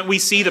Testament, we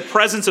see the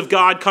presence of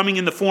God coming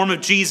in the form of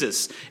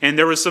Jesus, and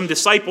there were some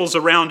disciples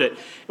around it.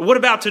 What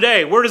about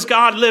today? Where does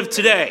God live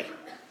today?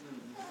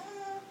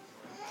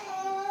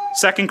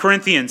 2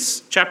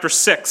 Corinthians chapter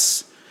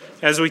 6,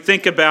 as we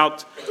think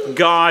about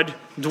God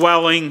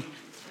dwelling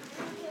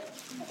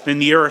in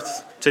the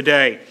earth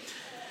today.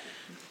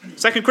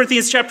 2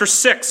 Corinthians chapter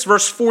 6,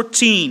 verse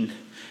 14.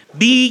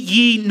 Be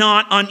ye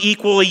not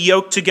unequally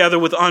yoked together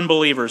with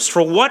unbelievers.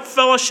 For what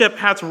fellowship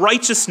hath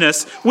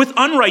righteousness with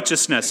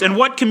unrighteousness? And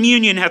what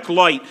communion hath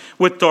light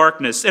with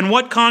darkness? And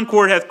what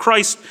concord hath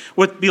Christ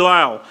with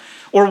Belial?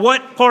 Or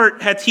what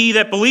part hath he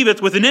that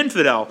believeth with an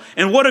infidel?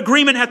 And what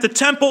agreement hath the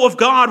temple of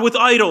God with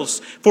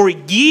idols? For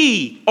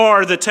ye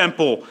are the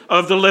temple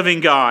of the living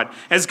God.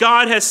 As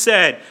God has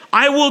said,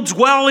 I will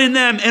dwell in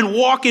them and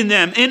walk in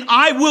them, and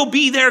I will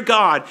be their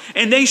God,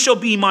 and they shall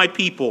be my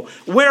people.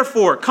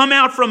 Wherefore, come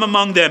out from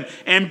among them,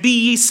 and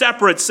be ye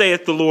separate,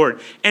 saith the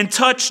Lord, and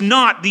touch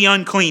not the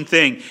unclean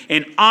thing,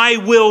 and I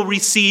will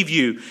receive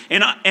you,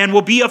 and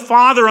will be a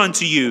father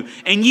unto you,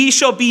 and ye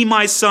shall be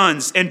my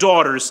sons and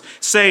daughters,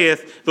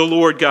 saith the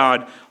Lord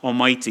God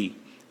Almighty,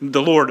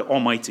 the Lord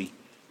Almighty.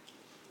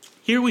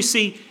 Here we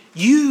see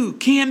you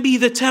can be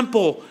the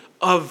temple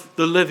of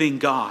the living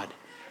God.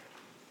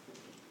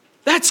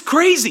 That's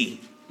crazy,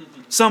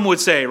 some would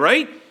say,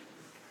 right?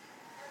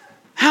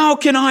 How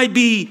can I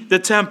be the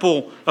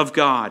temple of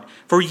God?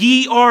 For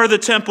ye are the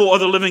temple of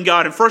the living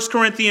God. In 1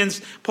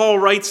 Corinthians, Paul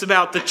writes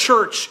about the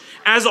church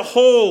as a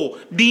whole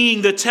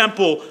being the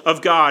temple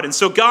of God. And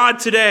so God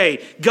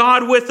today,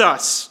 God with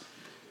us,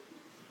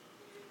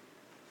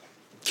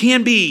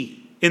 can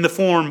be in the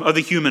form of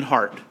the human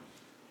heart.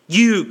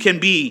 You can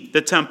be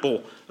the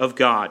temple of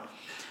God.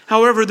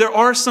 However, there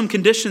are some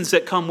conditions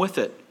that come with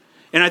it.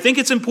 And I think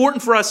it's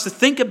important for us to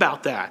think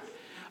about that.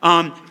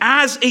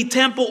 As a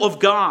temple of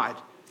God,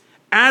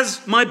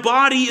 as my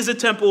body is a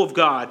temple of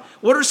God,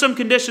 what are some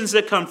conditions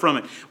that come from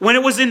it? When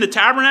it was in the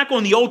tabernacle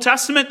in the Old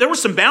Testament, there were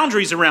some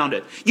boundaries around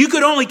it. You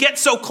could only get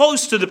so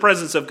close to the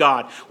presence of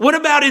God. What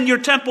about in your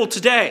temple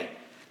today?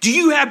 Do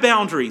you have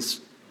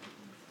boundaries?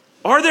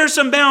 Are there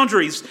some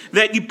boundaries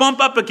that you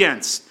bump up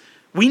against?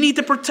 We need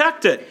to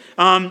protect it.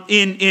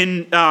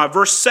 In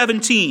verse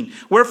 17,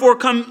 wherefore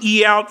come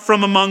ye out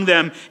from among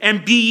them,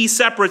 and be ye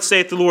separate,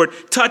 saith the Lord.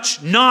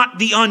 Touch not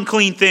the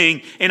unclean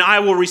thing, and I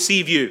will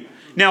receive you.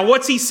 Now,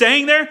 what's he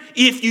saying there?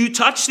 If you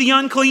touch the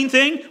unclean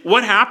thing,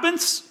 what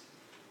happens?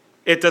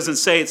 It doesn't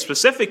say it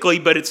specifically,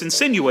 but it's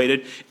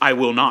insinuated, I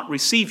will not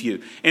receive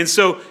you. And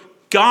so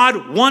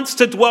God wants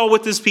to dwell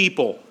with his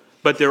people,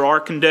 but there are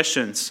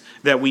conditions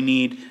that we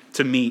need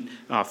to meet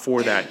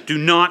for that. Do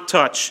not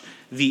touch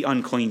the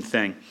unclean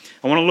thing.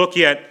 I want to look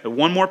at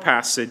one more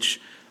passage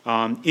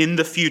in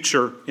the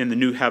future in the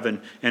new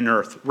heaven and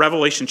earth.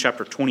 Revelation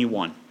chapter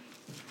 21.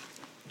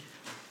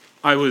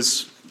 I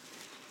was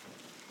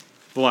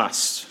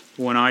blessed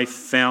when I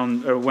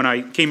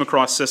came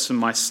across this in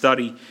my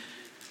study.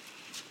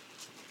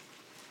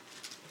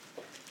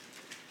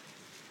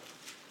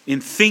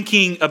 In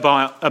thinking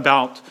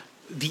about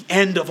the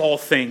end of all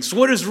things.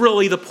 What is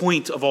really the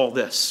point of all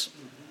this?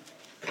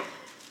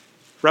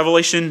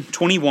 Revelation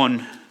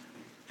 21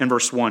 and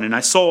verse 1. And I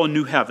saw a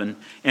new heaven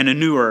and a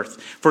new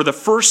earth. For the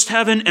first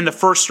heaven and the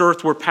first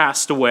earth were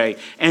passed away,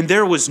 and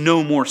there was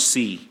no more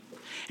sea.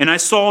 And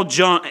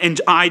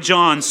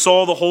John,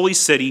 saw the holy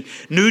city,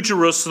 New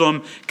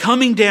Jerusalem,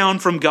 coming down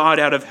from God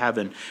out of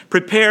heaven,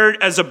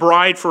 prepared as a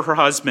bride for her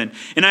husband.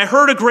 And I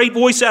heard a great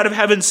voice out of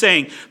heaven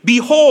saying,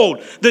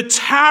 Behold, the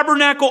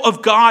tabernacle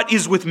of God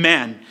is with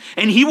men,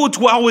 and he will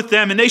dwell with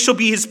them, and they shall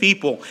be his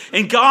people.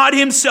 And God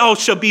himself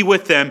shall be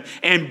with them,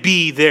 and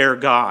be their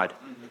God.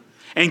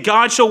 And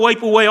God shall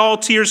wipe away all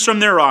tears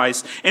from their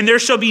eyes, and there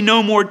shall be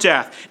no more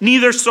death,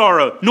 neither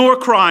sorrow, nor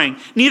crying,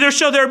 neither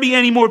shall there be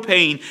any more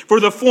pain,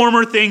 for the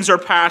former things are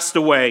passed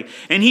away.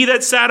 And he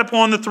that sat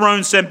upon the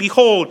throne said,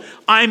 Behold,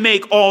 I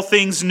make all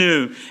things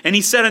new. And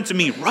he said unto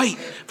me, Write,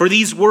 for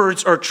these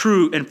words are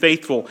true and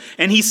faithful.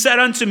 And he said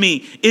unto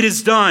me, It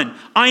is done.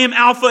 I am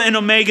Alpha and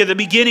Omega, the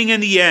beginning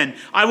and the end.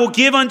 I will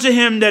give unto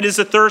him that is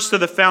athirst of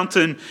the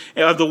fountain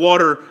of the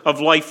water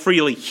of life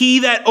freely.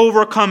 He that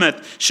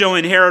overcometh shall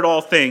inherit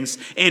all things.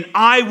 And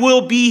I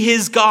will be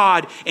his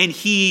God, and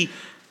he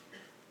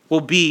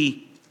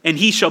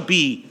shall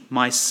be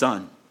my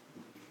son.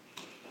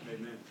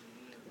 Amen.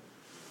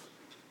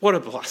 What a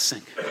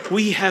blessing.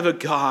 We have a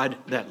God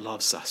that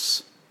loves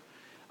us.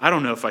 I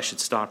don't know if I should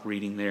stop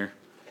reading there,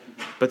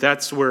 but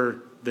that's where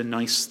the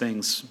nice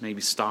things maybe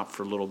stop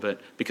for a little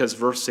bit, because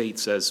verse 8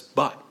 says,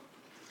 But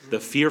the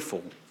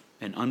fearful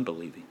and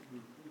unbelieving.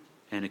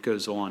 And it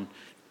goes on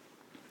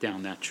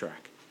down that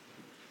track.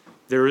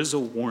 There is a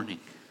warning.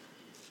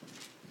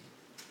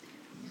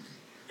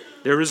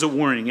 There is a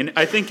warning. And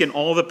I think in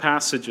all the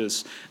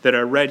passages that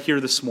I read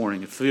here this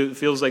morning, it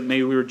feels like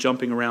maybe we were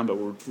jumping around,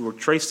 but we're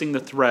tracing the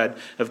thread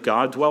of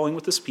God dwelling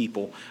with his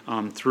people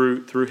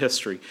through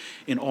history.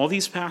 In all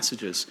these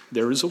passages,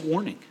 there is a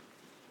warning.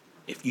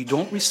 If you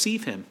don't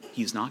receive him,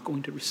 he's not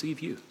going to receive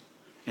you.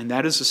 And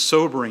that is a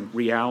sobering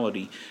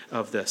reality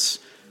of this.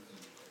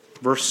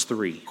 Verse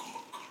 3.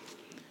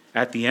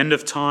 At the end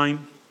of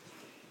time,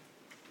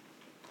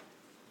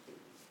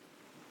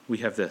 we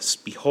have this.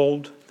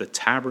 Behold, the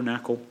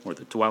tabernacle, or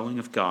the dwelling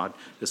of God,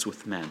 is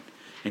with men,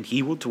 and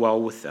he will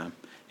dwell with them,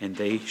 and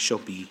they shall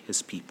be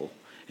his people.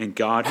 And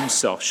God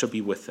himself shall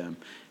be with them,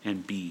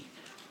 and be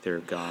their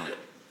God.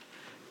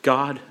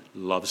 God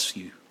loves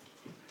you.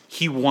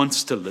 He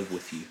wants to live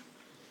with you.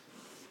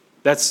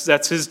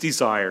 That's his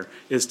desire,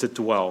 is to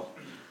dwell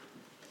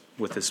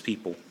with his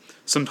people.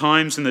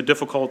 Sometimes in the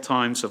difficult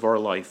times of our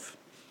life,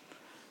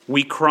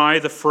 we cry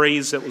the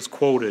phrase that was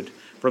quoted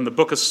from the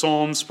book of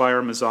Psalms by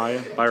our Messiah,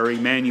 by our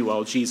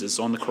Emmanuel, Jesus,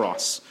 on the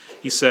cross.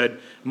 He said,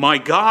 my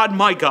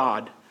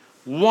God,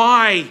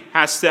 why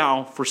hast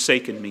thou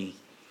forsaken me?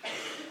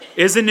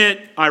 Isn't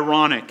it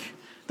ironic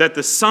that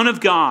the Son of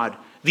God,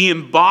 the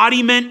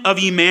embodiment of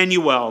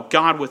Emmanuel,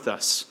 God with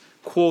us,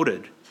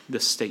 quoted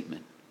this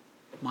statement?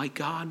 My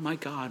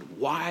God,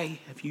 why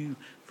have you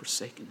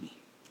forsaken me?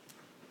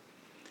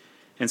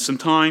 And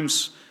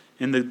sometimes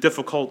in the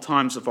difficult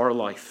times of our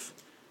life,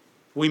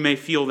 we may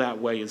feel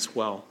that way as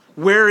well.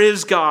 Where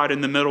is God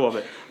in the middle of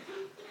it?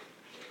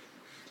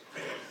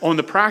 On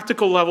the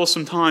practical level,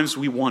 sometimes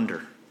we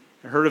wonder.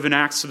 I heard of an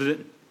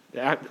accident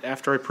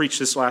after I preached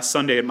this last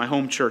Sunday at my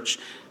home church.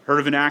 I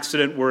heard of an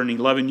accident where an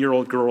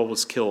 11-year-old girl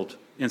was killed.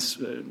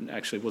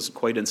 Actually, it wasn't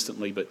quite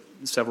instantly, but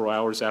several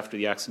hours after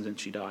the accident,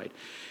 she died.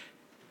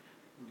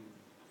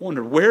 I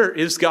wonder, where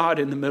is God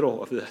in the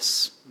middle of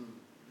this?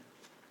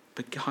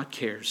 But God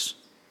cares,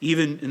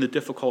 even in the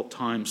difficult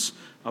times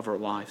of our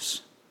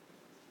lives.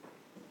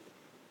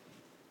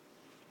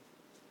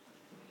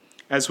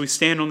 As we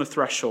stand on the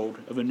threshold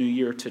of a new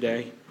year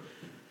today,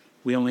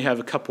 we only have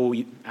a couple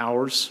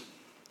hours,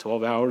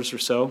 12 hours or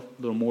so,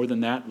 a little more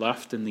than that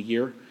left in the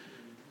year.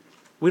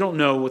 We don't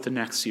know what the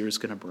next year is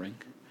going to bring.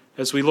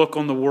 As we look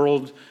on the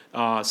world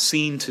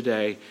scene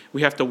today,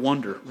 we have to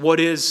wonder, what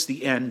is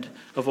the end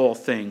of all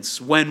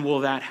things? When will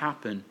that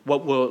happen?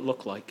 What will it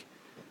look like?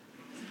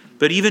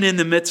 But even in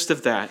the midst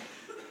of that,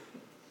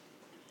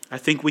 I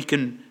think we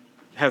can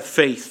have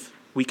faith.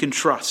 We can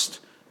trust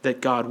that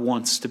God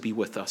wants to be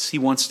with us. He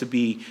wants to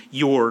be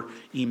your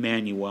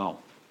Emmanuel.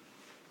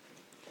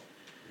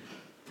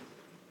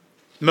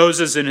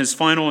 Moses, in his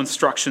final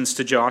instructions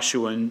to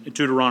Joshua in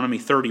Deuteronomy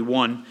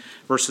 31,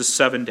 verses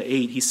 7 to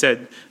 8, he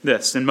said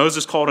this, and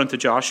Moses called unto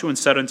Joshua and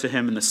said unto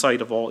him in the sight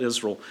of all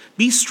Israel,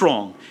 be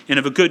strong and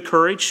of a good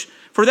courage,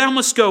 for thou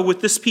must go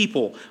with this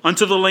people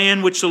unto the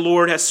land which the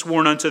Lord hath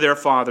sworn unto their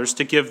fathers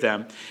to give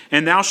them,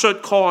 and thou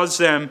shalt cause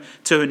them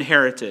to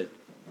inherit it.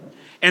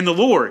 And the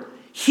Lord,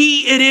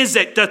 He it is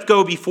that doth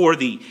go before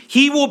thee.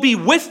 He will be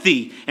with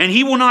thee, and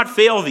he will not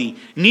fail thee,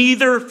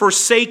 neither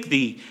forsake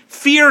thee.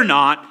 Fear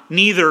not,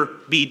 neither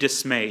be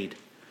dismayed.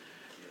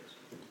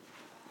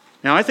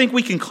 Now, I think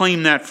we can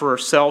claim that for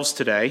ourselves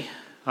today.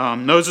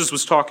 Moses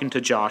was talking to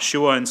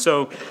Joshua, and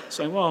so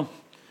saying, well,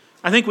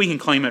 I think we can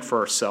claim it for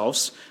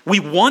ourselves. We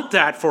want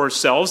that for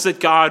ourselves, that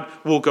God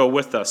will go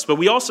with us. But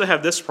we also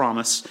have this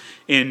promise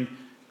in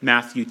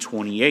Matthew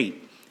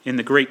 28. In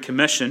the Great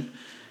Commission,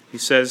 he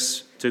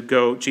says to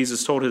go,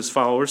 Jesus told his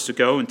followers to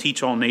go and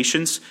teach all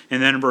nations.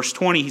 And then in verse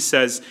 20, he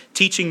says,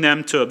 teaching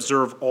them to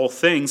observe all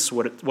things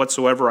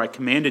whatsoever I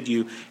commanded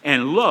you.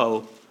 And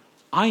lo,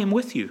 I am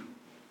with you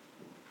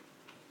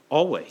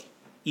always,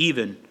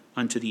 even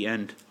unto the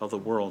end of the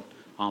world.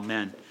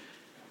 Amen.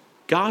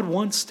 God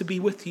wants to be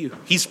with you.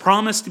 He's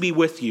promised to be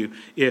with you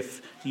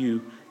if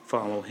you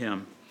follow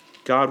him.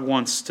 God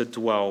wants to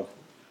dwell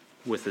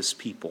with his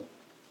people.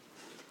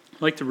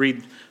 I'd like to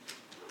read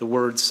the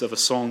words of a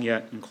song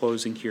yet in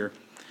closing here.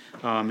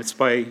 It's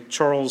by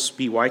Charles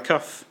B.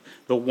 Wyckoff,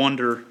 The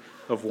Wonder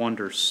of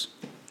Wonders.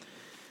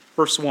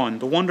 Verse 1,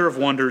 the wonder of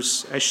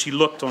wonders as she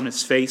looked on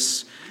his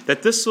face,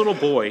 that this little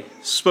boy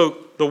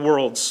spoke the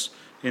worlds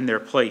in their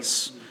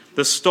place.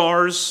 The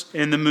stars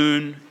and the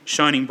moon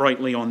shining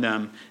brightly on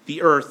them,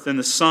 the earth and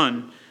the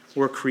sun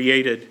were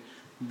created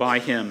by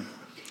him.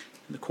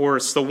 The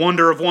chorus, the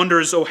wonder of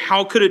wonders, oh,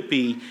 how could it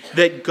be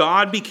that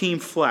God became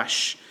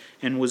flesh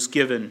and was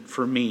given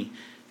for me?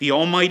 The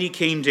Almighty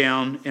came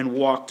down and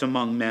walked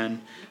among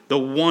men. The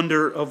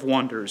wonder of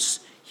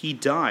wonders, he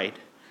died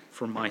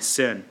for my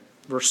sin.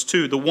 Verse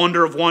 2, the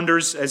wonder of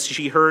wonders as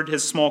she heard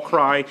his small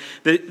cry,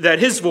 that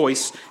his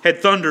voice had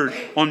thundered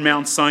on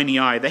Mount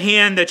Sinai. The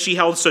hand that she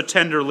held so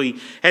tenderly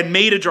had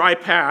made a dry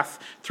path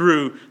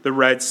through the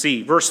Red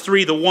Sea. Verse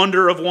 3, the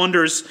wonder of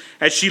wonders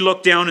as she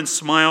looked down and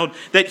smiled,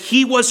 that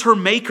he was her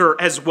maker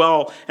as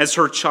well as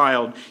her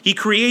child. He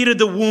created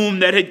the womb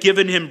that had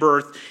given him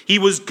birth. He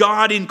was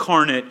God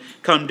incarnate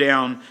come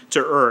down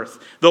to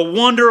earth. The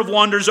wonder of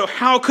wonders, oh,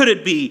 how could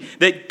it be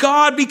that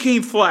God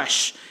became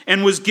flesh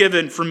and was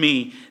given for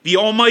me? The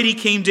Almighty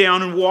came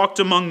down and walked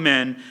among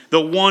men.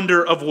 The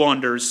wonder of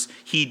wonders,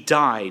 he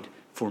died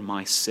for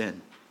my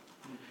sin.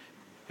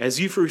 As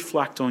you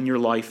reflect on your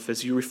life,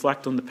 as you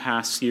reflect on the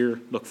past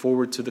year, look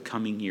forward to the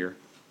coming year.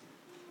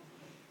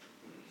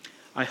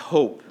 I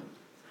hope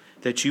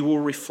that you will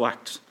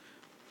reflect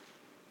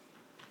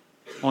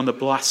on the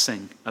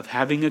blessing of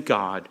having a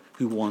God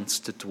who wants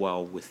to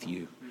dwell with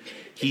you.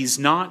 He's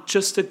not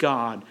just a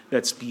God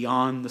that's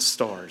beyond the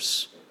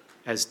stars,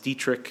 as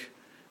Dietrich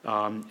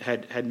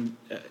had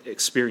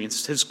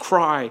experienced. His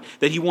cry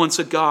that he wants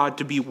a God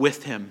to be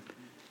with him.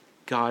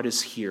 God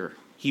is here.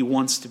 He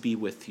wants to be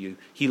with you.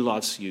 He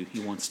loves you.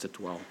 He wants to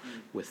dwell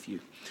with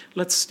you.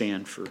 Let's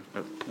stand for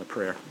a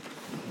prayer.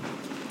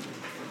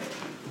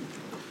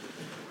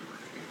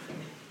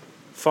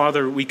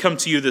 Father, we come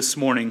to you this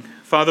morning.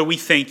 Father, we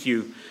thank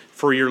you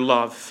for your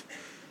love.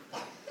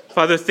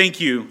 Father,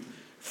 thank you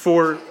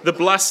for the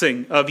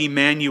blessing of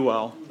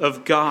Emmanuel,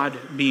 of God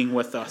being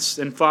with us.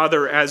 And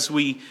Father, as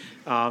we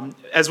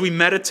as we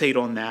meditate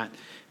on that,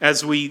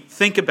 as we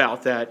think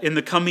about that in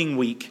the coming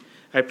week,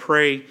 I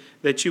pray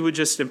that you would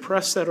just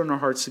impress that on our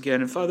hearts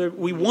again. And Father,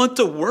 we want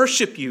to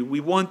worship you. We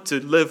want to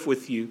live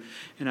with you.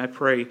 And I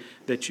pray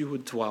that you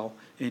would dwell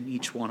in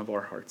each one of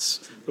our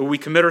hearts. But we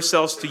commit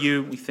ourselves to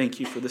you. We thank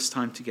you for this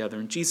time together.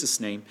 In Jesus'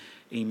 name,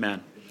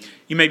 amen.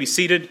 You may be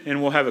seated,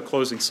 and we'll have a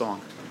closing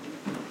song.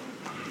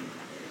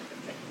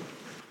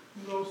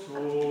 The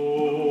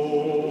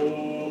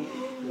soul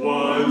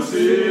once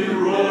in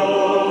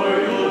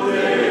royal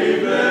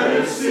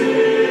David's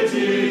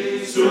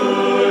city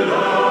stood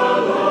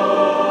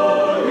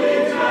alone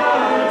in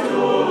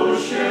cattle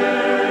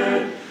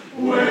shed,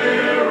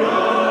 where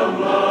a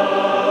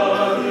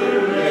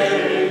mother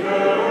laid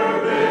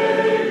her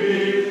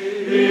baby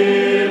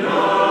in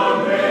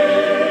a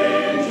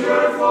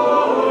manger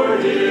for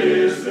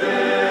his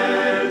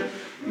bed.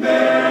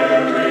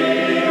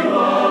 Mary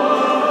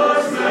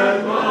was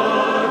that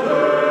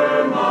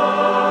mother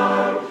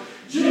mild,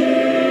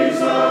 Jesus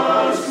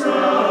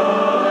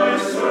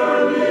Christ her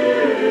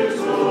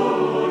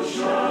little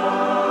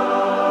child.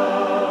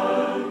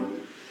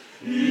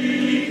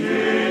 He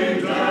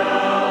came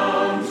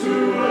down to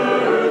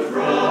earth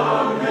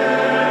from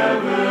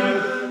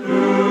heaven,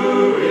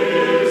 who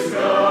is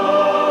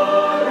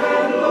God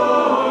and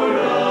Lord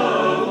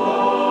of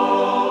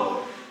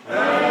all,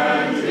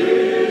 and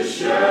his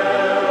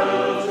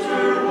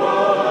shelter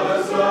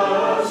was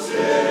a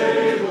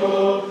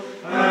stable,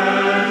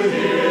 and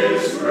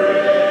his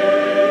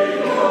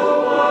cradle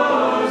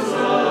was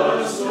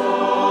a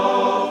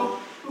stall,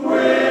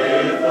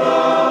 with the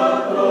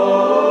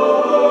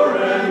poor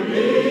and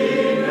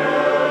mean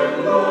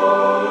and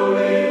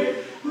lowly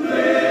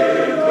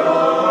lived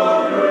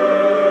on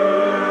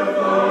earth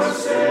our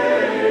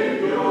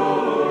Savior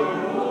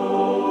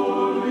holy.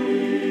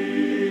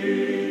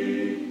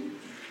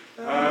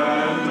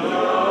 And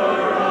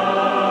our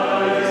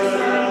eyes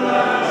at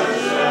last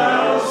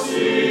shall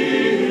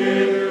see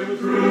him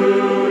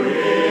through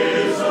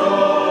his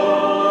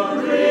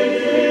own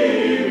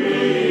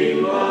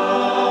redeeming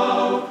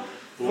love.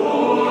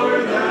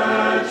 For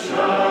that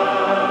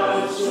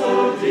child so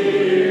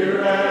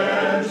dear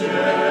and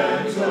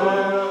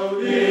gentle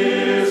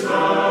is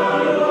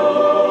our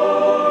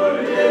Lord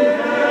in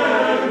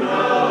heaven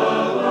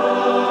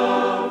above,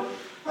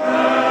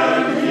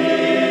 and he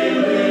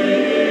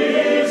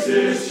leads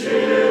his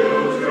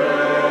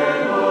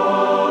children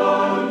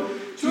on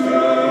to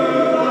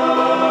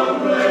the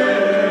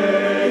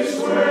place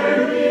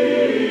where he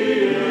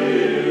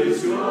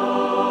is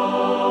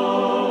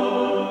gone.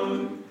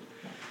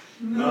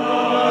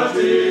 Not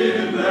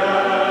in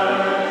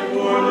that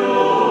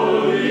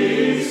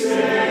lowly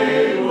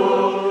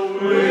stable,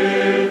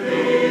 with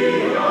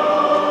the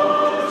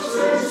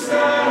oxen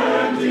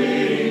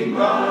standing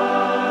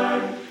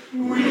by,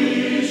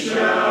 we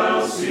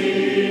shall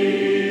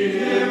see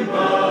him,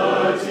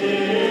 but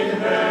in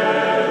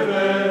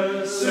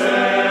heaven,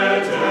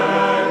 set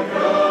at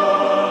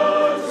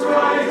God's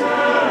right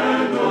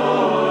hand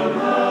on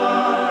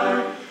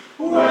high,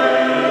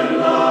 when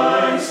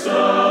like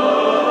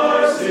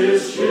stars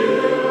his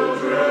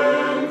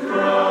children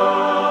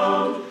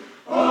crowned,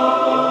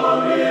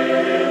 all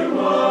in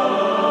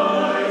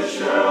white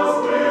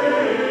shall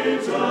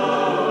wait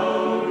around.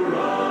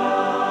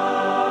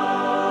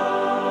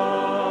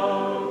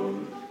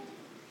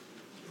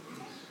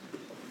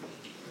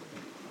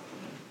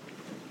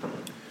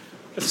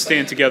 Let's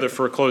stand together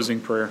for a closing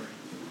prayer.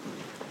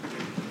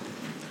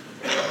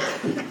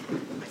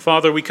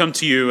 Father, we come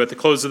to you at the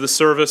close of the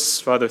service.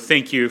 Father,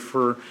 thank you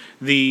for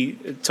the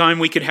time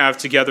we could have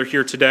together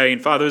here today. And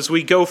Father, as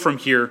we go from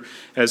here,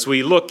 as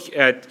we look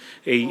at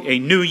a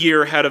new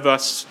year ahead of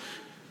us,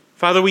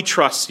 Father, we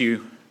trust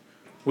you.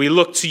 We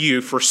look to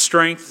you for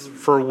strength,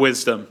 for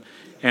wisdom,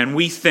 and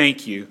we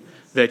thank you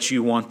that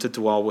you want to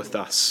dwell with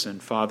us.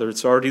 And Father,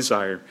 it's our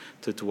desire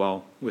to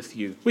dwell with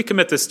you. We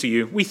commit this to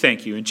you. We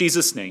thank you. In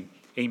Jesus' name,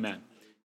 amen.